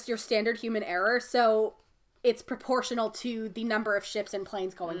 And just your standard human error. So it's proportional to the number of ships and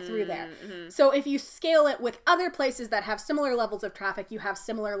planes going through there. Mm-hmm. So if you scale it with other places that have similar levels of traffic, you have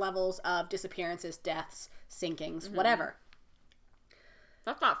similar levels of disappearances, deaths, sinkings, whatever.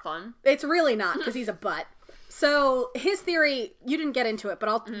 That's not fun. It's really not, because he's a butt. So, his theory, you didn't get into it, but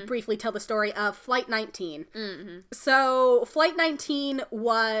I'll briefly tell the story of Flight 19. Mm-hmm. So, Flight 19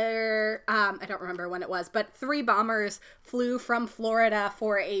 were, I don't remember when it was, but 3 bombers flew from Florida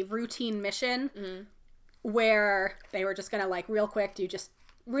for a routine mission where they were just going to, like, real quick,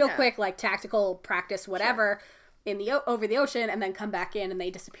 like, tactical practice, whatever, in the over the ocean, and then come back in, and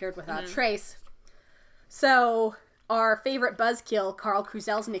they disappeared without a trace. So, our favorite buzzkill, Carl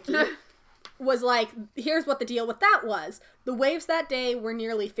Kruszelnicki, was like, here's what the deal with that was. The waves that day were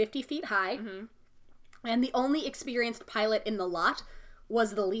nearly 50 feet high, and the only experienced pilot in the lot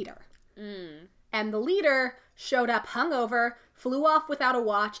was the leader. And the leader showed up hungover, flew off without a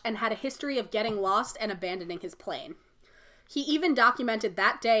watch, and had a history of getting lost and abandoning his plane. He even documented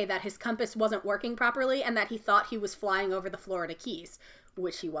that day that his compass wasn't working properly and that he thought he was flying over the Florida Keys,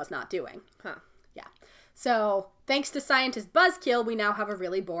 which he was not doing. Yeah. So, thanks to scientist Buzzkill, we now have a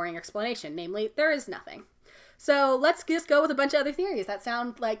really boring explanation. Namely, there is nothing. So, let's just go with a bunch of other theories that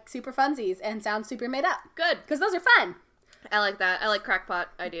sound like super funsies and sound super made up. Good. Because those are fun. I like that. I like crackpot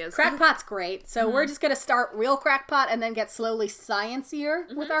ideas. Crackpot's great. So, we're just going to start real crackpot and then get slowly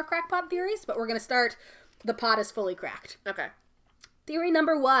sciencier with our crackpot theories. But we're going to start the pot is fully cracked. Okay. Theory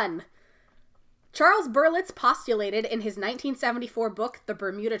number 1. Charles Berlitz postulated in his 1974 book, The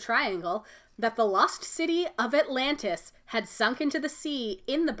Bermuda Triangle, that the lost city of Atlantis had sunk into the sea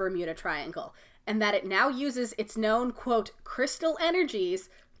in the Bermuda Triangle, and that it now uses its known, quote, crystal energies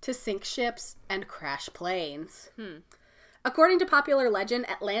to sink ships and crash planes. According to popular legend,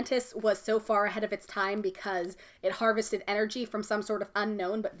 Atlantis was so far ahead of its time because it harvested energy from some sort of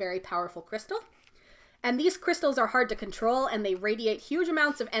unknown but very powerful crystal. And these crystals are hard to control, and they radiate huge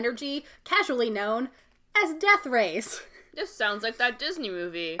amounts of energy, casually known as death rays. This sounds like that Disney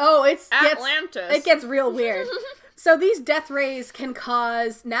movie. Oh, Atlantis. It gets real weird. So these death rays can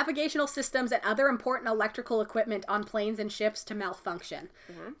cause navigational systems and other important electrical equipment on planes and ships to malfunction.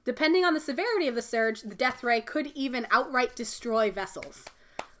 Depending on the severity of the surge, the death ray could even outright destroy vessels.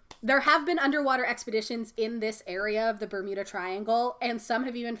 There have been underwater expeditions in this area of the Bermuda Triangle, and some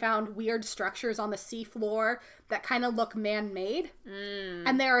have even found weird structures on the seafloor that kind of look man-made.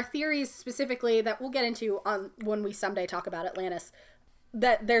 And there are theories specifically that we'll get into on when we someday talk about Atlantis,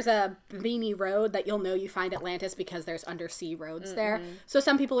 that there's a Bimini road that you'll know you find Atlantis because there's undersea roads there. So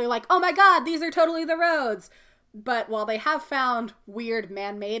some people are like, oh my god, these are totally the roads! But while they have found weird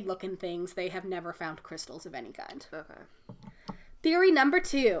man-made looking things, they have never found crystals of any kind. Okay. Theory number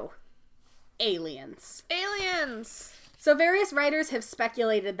 2. Aliens. Aliens! So various writers have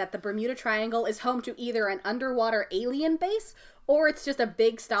speculated that the Bermuda Triangle is home to either an underwater alien base, or it's just a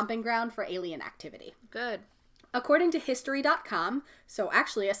big stomping ground for alien activity. Good. According to History.com, so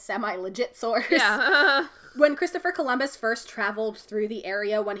actually a semi-legit source, Yeah. when Christopher Columbus first traveled through the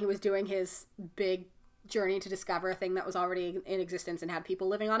area when he was doing his big journey to discover a thing that was already in existence and had people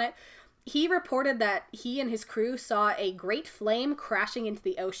living on it, he reported that he and his crew saw a great flame crashing into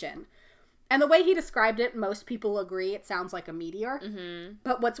the ocean. And the way he described it, most people agree it sounds like a meteor.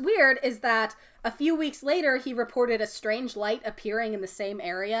 But what's weird is that a few weeks later, he reported a strange light appearing in the same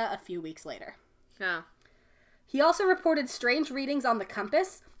area a few weeks later. Yeah. He also reported strange readings on the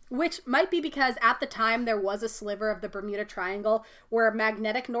compass, which might be because at the time there was a sliver of the Bermuda Triangle where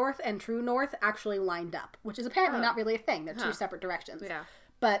magnetic north and true north actually lined up, which is apparently not really a thing. They're two separate directions. Yeah.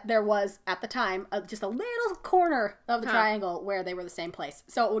 But there was, at the time, just a little corner of the triangle where they were the same place.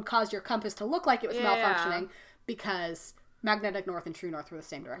 So it would cause your compass to look like it was malfunctioning because magnetic north and true north were the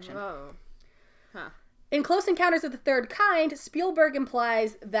same direction. Whoa. In Close Encounters of the Third Kind, Spielberg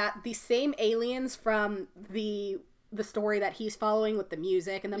implies that the same aliens from the story that he's following with the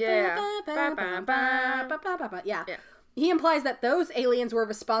music and the he implies that those aliens were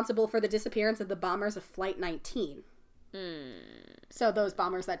responsible for the disappearance of the bombers of Flight 19. So those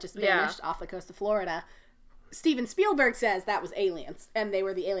bombers that just vanished off the coast of Florida. Steven Spielberg says that was aliens, and they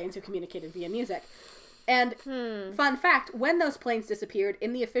were the aliens who communicated via music. And fun fact, when those planes disappeared,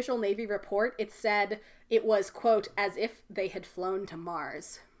 in the official Navy report, it said it was, quote, as if they had flown to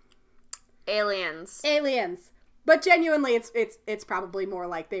Mars. Aliens. But genuinely, it's probably more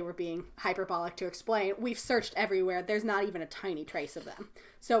like they were being hyperbolic to explain. We've searched everywhere. There's not even a tiny trace of them.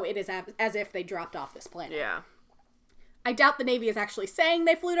 So it is as if they dropped off this planet. Yeah. I doubt the Navy is actually saying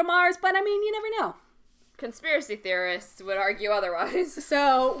they flew to Mars, but I mean, you never know. Conspiracy theorists would argue otherwise.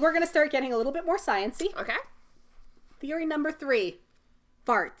 So we're going to start getting a little bit more science-y. Okay. Theory number 3.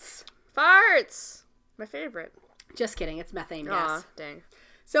 Farts. Farts! My favorite. Just kidding. It's methane gas. Aw, dang.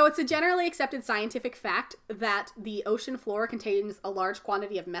 So it's a generally accepted scientific fact that the ocean floor contains a large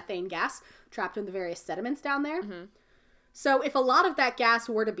quantity of methane gas trapped in the various sediments down there. Mm-hmm. So if a lot of that gas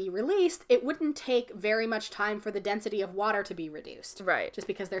were to be released, it wouldn't take very much time for the density of water to be reduced. Right. Just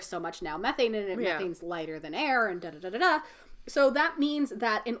because there's so much now methane in it, methane's lighter than air, and da-da-da-da-da. So that means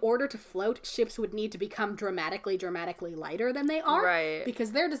that in order to float, ships would need to become dramatically lighter than they are. Right.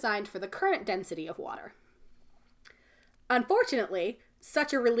 Because they're designed for the current density of water. Unfortunately,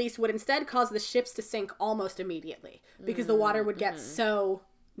 such a release would instead cause the ships to sink almost immediately. Because the water would get so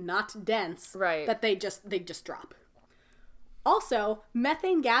not dense that they just drop. Also,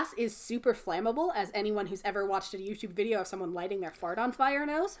 methane gas is super flammable, as anyone who's ever watched a YouTube video of someone lighting their fart on fire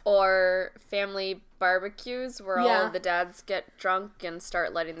knows. Or family barbecues where all of the dads get drunk and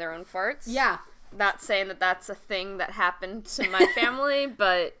start lighting their own farts. Yeah. Not saying that that's a thing that happened to my family,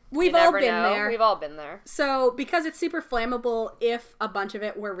 but We've all been there. We've all been there. So, because it's super flammable, if a bunch of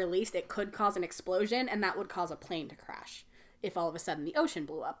it were released, it could cause an explosion, and that would cause a plane to crash if all of a sudden the ocean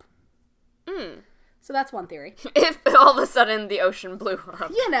blew up. So that's one theory. If all of a sudden the ocean blew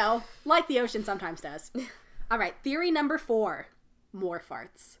up. You know, like the ocean sometimes does. All right, theory number 4. More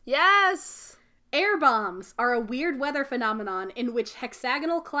farts. Yes! Air bombs are a weird weather phenomenon in which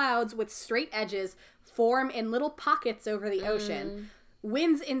hexagonal clouds with straight edges form in little pockets over the ocean.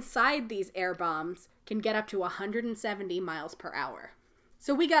 Winds inside these air bombs can get up to 170 miles per hour.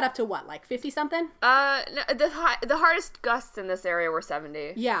 So we got up to what, like 50-something? No, the hardest gusts in this area were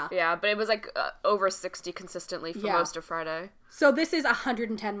 70. Yeah. Yeah, but it was like over 60 consistently for most of Friday. So this is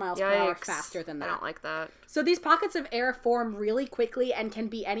 110 miles per hour faster than that. I don't like that. So these pockets of air form really quickly and can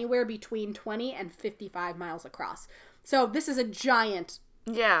be anywhere between 20 and 55 miles across. So this is a giant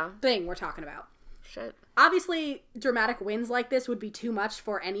thing we're talking about. Shit. Obviously, dramatic winds like this would be too much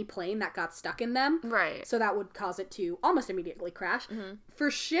for any plane that got stuck in them. Right. So that would cause it to almost immediately crash. Mm-hmm. For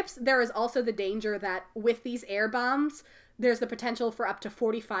ships, there is also the danger that with these air bombs, there's the potential for up to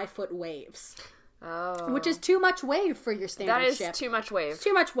 45-foot waves. Oh. Which is too much wave for your standard ship. That is too much wave. It's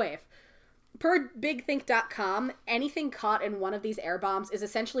too much wave. Per BigThink.com, anything caught in one of these air bombs is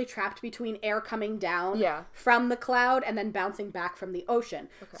essentially trapped between air coming down from the cloud and then bouncing back from the ocean.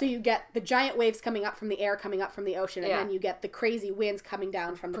 Okay. So you get the giant waves coming up from the air, coming up from the ocean, and then you get the crazy winds coming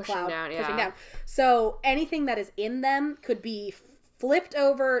down from the cloud, pushing down. So anything that is in them could be flipped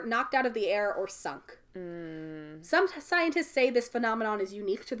over, knocked out of the air, or sunk. Some scientists say this phenomenon is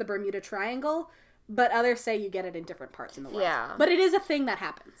unique to the Bermuda Triangle, but others say you get it in different parts in the world. Yeah. But it is a thing that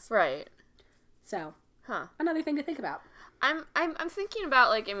happens. Right. So, another thing to think about. I'm thinking about,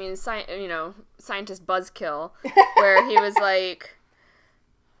 like, I mean, scientist Buzzkill, where he was like,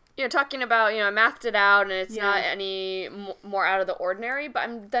 talking about, I mathed it out and it's not any more out of the ordinary, but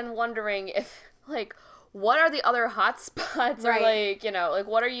I'm then wondering if, like, what are the other hot spots? Right. Or, like,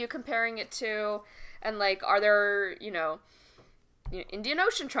 what are you comparing it to? And, like, are there, Indian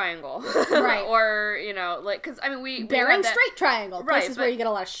Ocean Triangle, right? Or like, because I mean Bering Strait Triangle, places where you get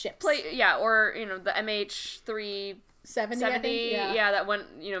a lot of ships, or the MH370, I think, that went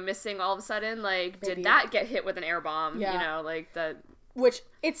missing all of a sudden. Like, maybe. Did that get hit with an air bomb? Like that. Which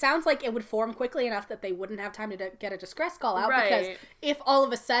it sounds like it would form quickly enough that they wouldn't have time to get a distress call out. Right. Because if all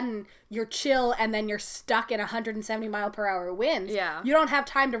of a sudden you're chill and then you're stuck in 170 mile per hour winds, you don't have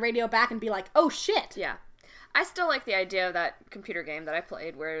time to radio back and be like, oh shit. Yeah. I still like the idea of that computer game that I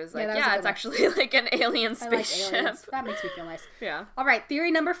played where it was like, it's actually like an alien spaceship. I like that makes me feel nice. Yeah. All right, theory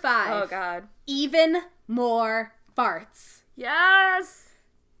number 5. Oh, God. Even more farts. Yes!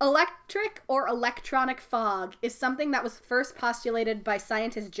 Electric or electronic fog is something that was first postulated by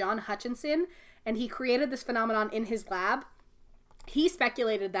scientist John Hutchinson, and he created this phenomenon in his lab. He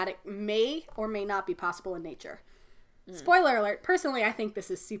speculated that it may or may not be possible in nature. Spoiler alert, personally, I think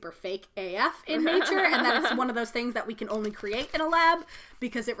this is super fake AF in nature, and that it's one of those things that we can only create in a lab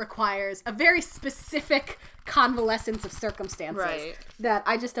because it requires a very specific convalescence of circumstances that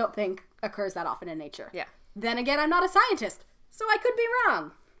I just don't think occurs that often in nature. Yeah. Then again, I'm not a scientist, so I could be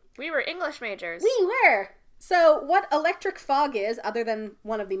wrong. We were English majors. We were! So, what electric fog is, other than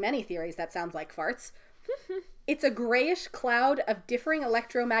one of the many theories that sounds like farts, it's a grayish cloud of differing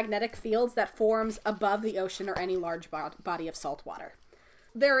electromagnetic fields that forms above the ocean or any large body of salt water.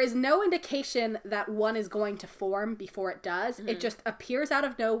 There is no indication that one is going to form before it does. It just appears out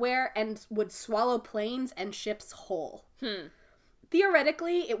of nowhere and would swallow planes and ships whole.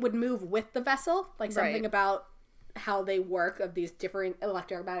 Theoretically, it would move with the vessel, like something about how they work of these differing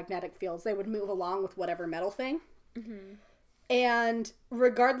electromagnetic fields. They would move along with whatever metal thing. And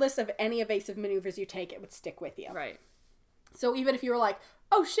regardless of any evasive maneuvers you take, it would stick with you. Right. So even if you were like,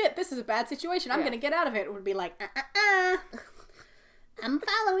 oh shit, this is a bad situation, I'm going to get out of it, it would be like, I'm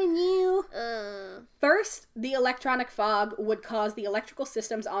following you. First, the electronic fog would cause the electrical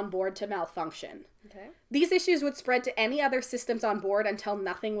systems on board to malfunction. Okay. These issues would spread to any other systems on board until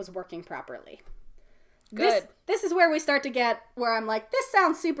nothing was working properly. Good. This is where we start to get where I'm like, this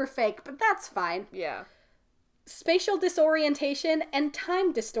sounds super fake, but that's fine. Yeah. Spatial disorientation and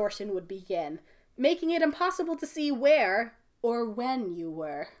time distortion would begin, making it impossible to see where or when you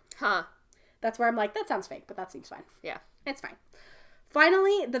were. Huh. That's where I'm like, that sounds fake, but that seems fine. Yeah. It's fine.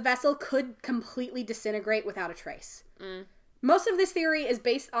 Finally, the vessel could completely disintegrate without a trace. Most of this theory is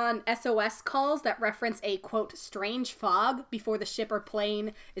based on SOS calls that reference a, quote, strange fog before the ship or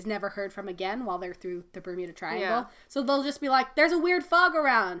plane is never heard from again while they're through the Bermuda Triangle. Yeah. So they'll just be like, there's a weird fog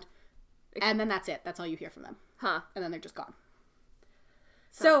around. And then that's it. That's all you hear from them. Huh. And then they're just gone.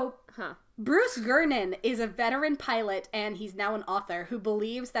 So, Bruce Gernon is a veteran pilot, and he's now an author, who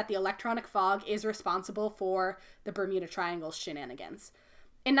believes that the electronic fog is responsible for the Bermuda Triangle shenanigans.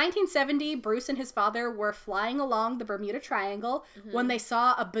 In 1970, Bruce and his father were flying along the Bermuda Triangle when they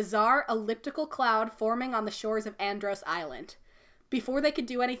saw a bizarre elliptical cloud forming on the shores of Andros Island. Before they could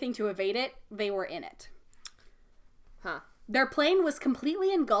do anything to evade it, they were in it. Huh. Their plane was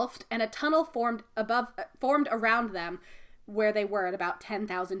completely engulfed, and a tunnel formed around them where they were at about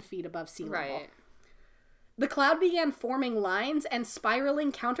 10,000 feet above sea level. Right. The cloud began forming lines and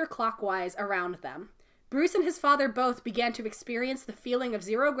spiraling counterclockwise around them. Bruce and his father both began to experience the feeling of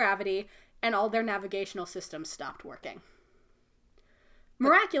zero gravity, and all their navigational systems stopped working.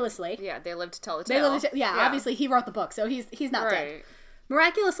 Miraculously... Yeah, they lived to tell the tale. Obviously he wrote the book, so he's not dead. Right.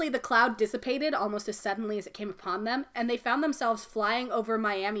 Miraculously, the cloud dissipated almost as suddenly as it came upon them, and they found themselves flying over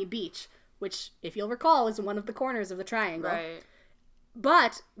Miami Beach, which, if you'll recall, is one of the corners of the triangle. Right.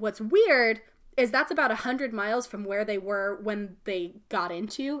 But what's weird is that's about 100 miles from where they were when they got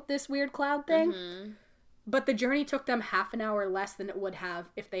into this weird cloud thing. But the journey took them half an hour less than it would have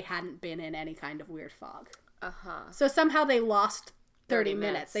if they hadn't been in any kind of weird fog. So somehow they lost 30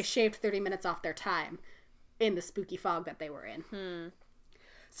 minutes. They shaved 30 minutes off their time in the spooky fog that they were in.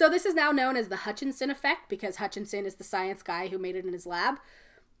 So this is now known as the Hutchinson effect, because Hutchinson is the science guy who made it in his lab.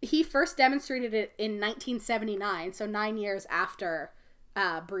 He first demonstrated it in 1979, so 9 years after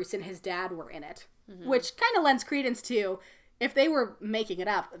Bruce and his dad were in it. Which kind of lends credence to, if they were making it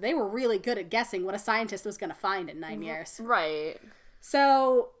up, they were really good at guessing what a scientist was going to find in 9 years. Right.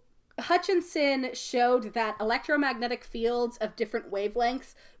 So Hutchinson showed that electromagnetic fields of different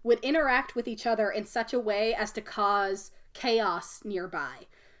wavelengths would interact with each other in such a way as to cause chaos nearby.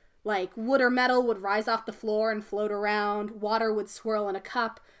 Like, wood or metal would rise off the floor and float around, water would swirl in a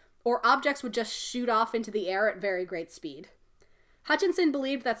cup, or objects would just shoot off into the air at very great speed. Hutchinson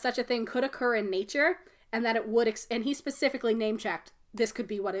believed that such a thing could occur in nature, and that it would, and he specifically name-checked, this could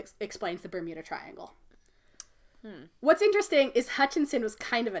be what explains the Bermuda Triangle. What's interesting is Hutchinson was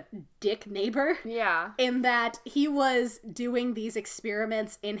kind of a dick neighbor. Yeah. In that he was doing these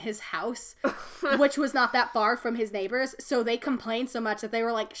experiments in his house, which was not that far from his neighbors, so they complained so much that they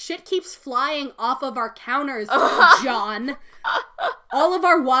were like, shit keeps flying off of our counters, John. All of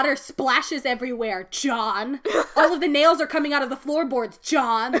our water splashes everywhere, John. All of the nails are coming out of the floorboards,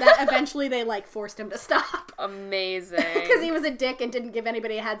 John. That eventually they, forced him to stop. Amazing. Because he was a dick and didn't give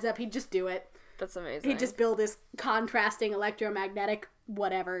anybody a heads up. He'd just do it. That's amazing. He'd just build his contrasting electromagnetic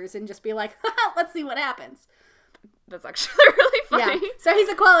whatevers and just be like, let's see what happens. That's actually really funny. Yeah. So he's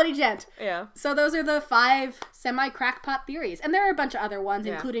a quality gent. Yeah. So those are the 5 semi-crackpot theories. And there are a bunch of other ones,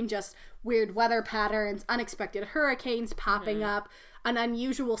 including just weird weather patterns, unexpected hurricanes popping up, an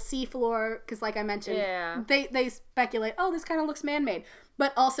unusual seafloor, because like I mentioned, they speculate, oh, this kind of looks man-made.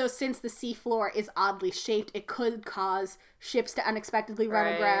 But also, since the seafloor is oddly shaped, it could cause ships to unexpectedly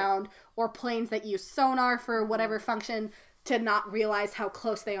run aground, or planes that use sonar for whatever function to not realize how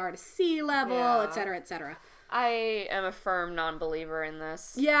close they are to sea level, etc., etc. I am a firm non-believer in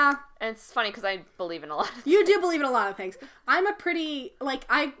this. Yeah. And it's funny because I believe in a lot of things. You do believe in a lot of things. I'm a pretty,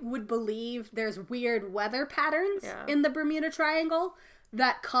 I would believe there's weird weather patterns in the Bermuda Triangle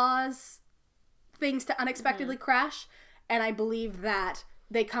that cause things to unexpectedly crash. And I believe that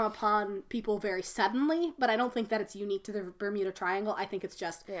they come upon people very suddenly, but I don't think that it's unique to the Bermuda Triangle. I think it's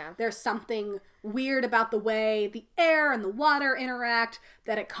just there's something weird about the way the air and the water interact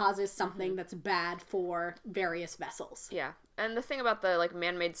that it causes something that's bad for various vessels. Yeah. And the thing about the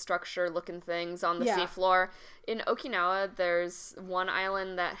man-made structure looking things on the seafloor, in Okinawa, there's one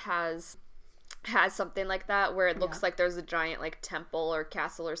island that has something like that where it looks like there's a giant temple or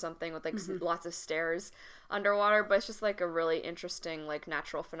castle or something with lots of stairs underwater, but it's just a really interesting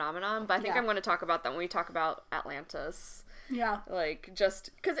natural phenomenon. But I think I'm going to talk about that when we talk about Atlantis. Yeah. Just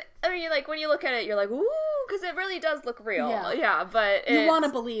because when you look at it, you're like, ooh, because it really does look real. Yeah, but you want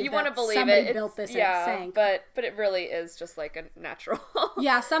to believe somebody built this and it sank. But it really is just a natural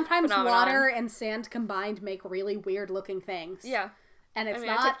sometimes phenomenon. Water and sand combined make really weird looking things. Yeah. And it's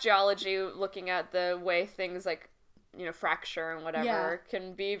I took geology, looking at the way things fracture and whatever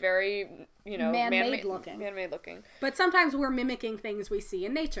can be very, man-made looking. Man-made looking. But sometimes we're mimicking things we see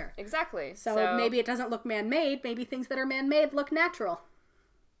in nature. Exactly. So maybe it doesn't look man-made. Maybe things that are man-made look natural.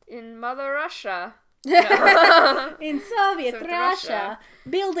 In Mother Russia. In Soviet Russia,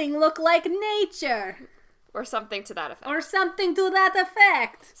 building look like nature. Or something to that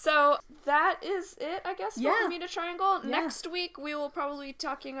effect. So that is it, I guess, for Bermuda Triangle. Next week, we will probably be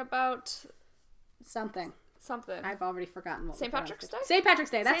talking about... Something. I've already forgotten what St. Patrick's Day? St. Patrick's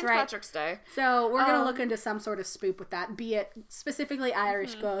Day, that's right. St. Patrick's Day. So we're going to look into some sort of spoop with that, be it specifically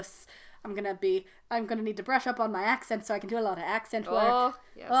Irish ghosts. I'm going to need to brush up on my accent so I can do a lot of accent work.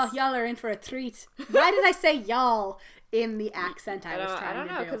 Yes. Oh, y'all are in for a treat. Why did I say y'all in the accent I was trying to do? I don't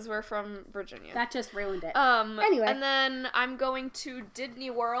know, because we're from Virginia. That just ruined it. Anyway. And then I'm going to Disney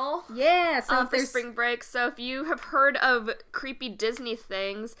World. Yeah, so for spring break. So if you have heard of creepy Disney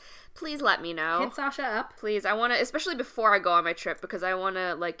things, please let me know. Hit Sasha up. Please. I want to, especially before I go on my trip, because I want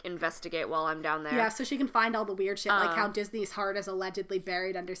to, investigate while I'm down there. Yeah, so she can find all the weird shit, like how Disney's heart is allegedly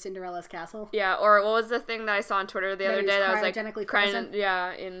buried under Cinderella's castle. Yeah, or what was the thing that I saw on Twitter the other day that was frozen?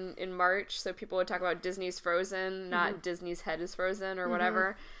 Yeah, in March, so people would talk about Disney's frozen, not Disney's head is frozen or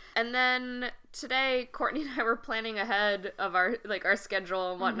whatever. And then today, Courtney and I were planning ahead of our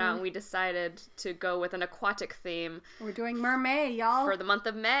schedule and whatnot, and we decided to go with an aquatic theme. We're doing Mermaid, y'all. For the month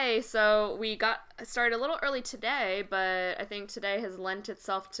of May, so we got started a little early today, but I think today has lent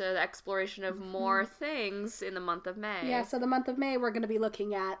itself to the exploration of more things in the month of May. Yeah, so the month of May, we're going to be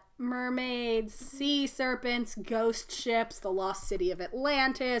looking at mermaids, sea serpents, ghost ships, the lost city of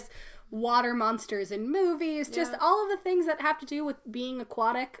Atlantis, water monsters in movies, just all of the things that have to do with being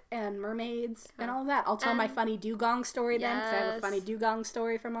aquatic and mermaids and all of that. I'll tell my funny dugong story then, because I have a funny dugong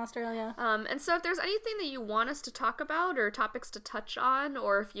story from Australia. And so if there's anything that you want us to talk about or topics to touch on,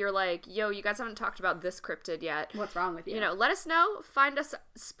 or if you're like, yo, you guys haven't talked about this cryptid yet. What's wrong with you? Let us know. Find us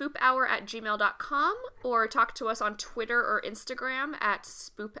spoophour@gmail.com or talk to us on Twitter or Instagram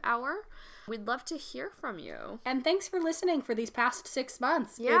 @spoophour. We'd love to hear from you. And thanks for listening for these past 6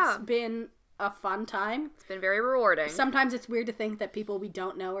 months. Yeah. It's been a fun time. It's been very rewarding. Sometimes it's weird to think that people we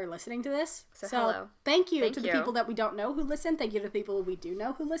don't know are listening to this. So hello. Thank you to the people that we don't know who listen. Thank you to the people we do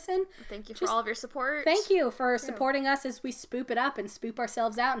know who listen. Thank you for all of your support. Thank you for supporting us as we spoop it up and spoop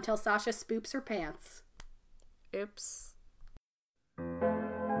ourselves out until Sasha spoops her pants. Oops.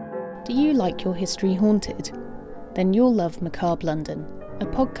 Do you like your history haunted? Then you'll love Macabre London, a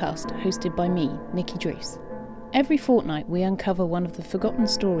podcast hosted by me, Nikki Drees. Every fortnight we uncover one of the forgotten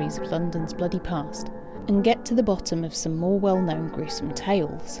stories of London's bloody past and get to the bottom of some more well-known gruesome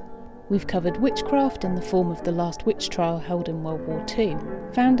tales. We've covered witchcraft in the form of the last witch trial held in World War II,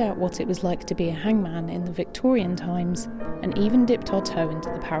 found out what it was like to be a hangman in the Victorian times, and even dipped our toe into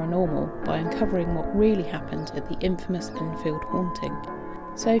the paranormal by uncovering what really happened at the infamous Enfield haunting.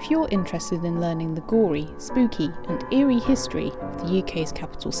 So if you're interested in learning the gory, spooky and eerie history of the UK's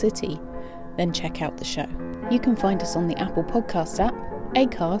capital city, then check out the show. You can find us on the Apple Podcasts app,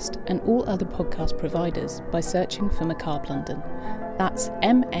 Acast and all other podcast providers by searching for Macabre London. That's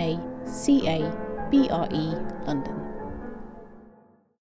MACABRE London.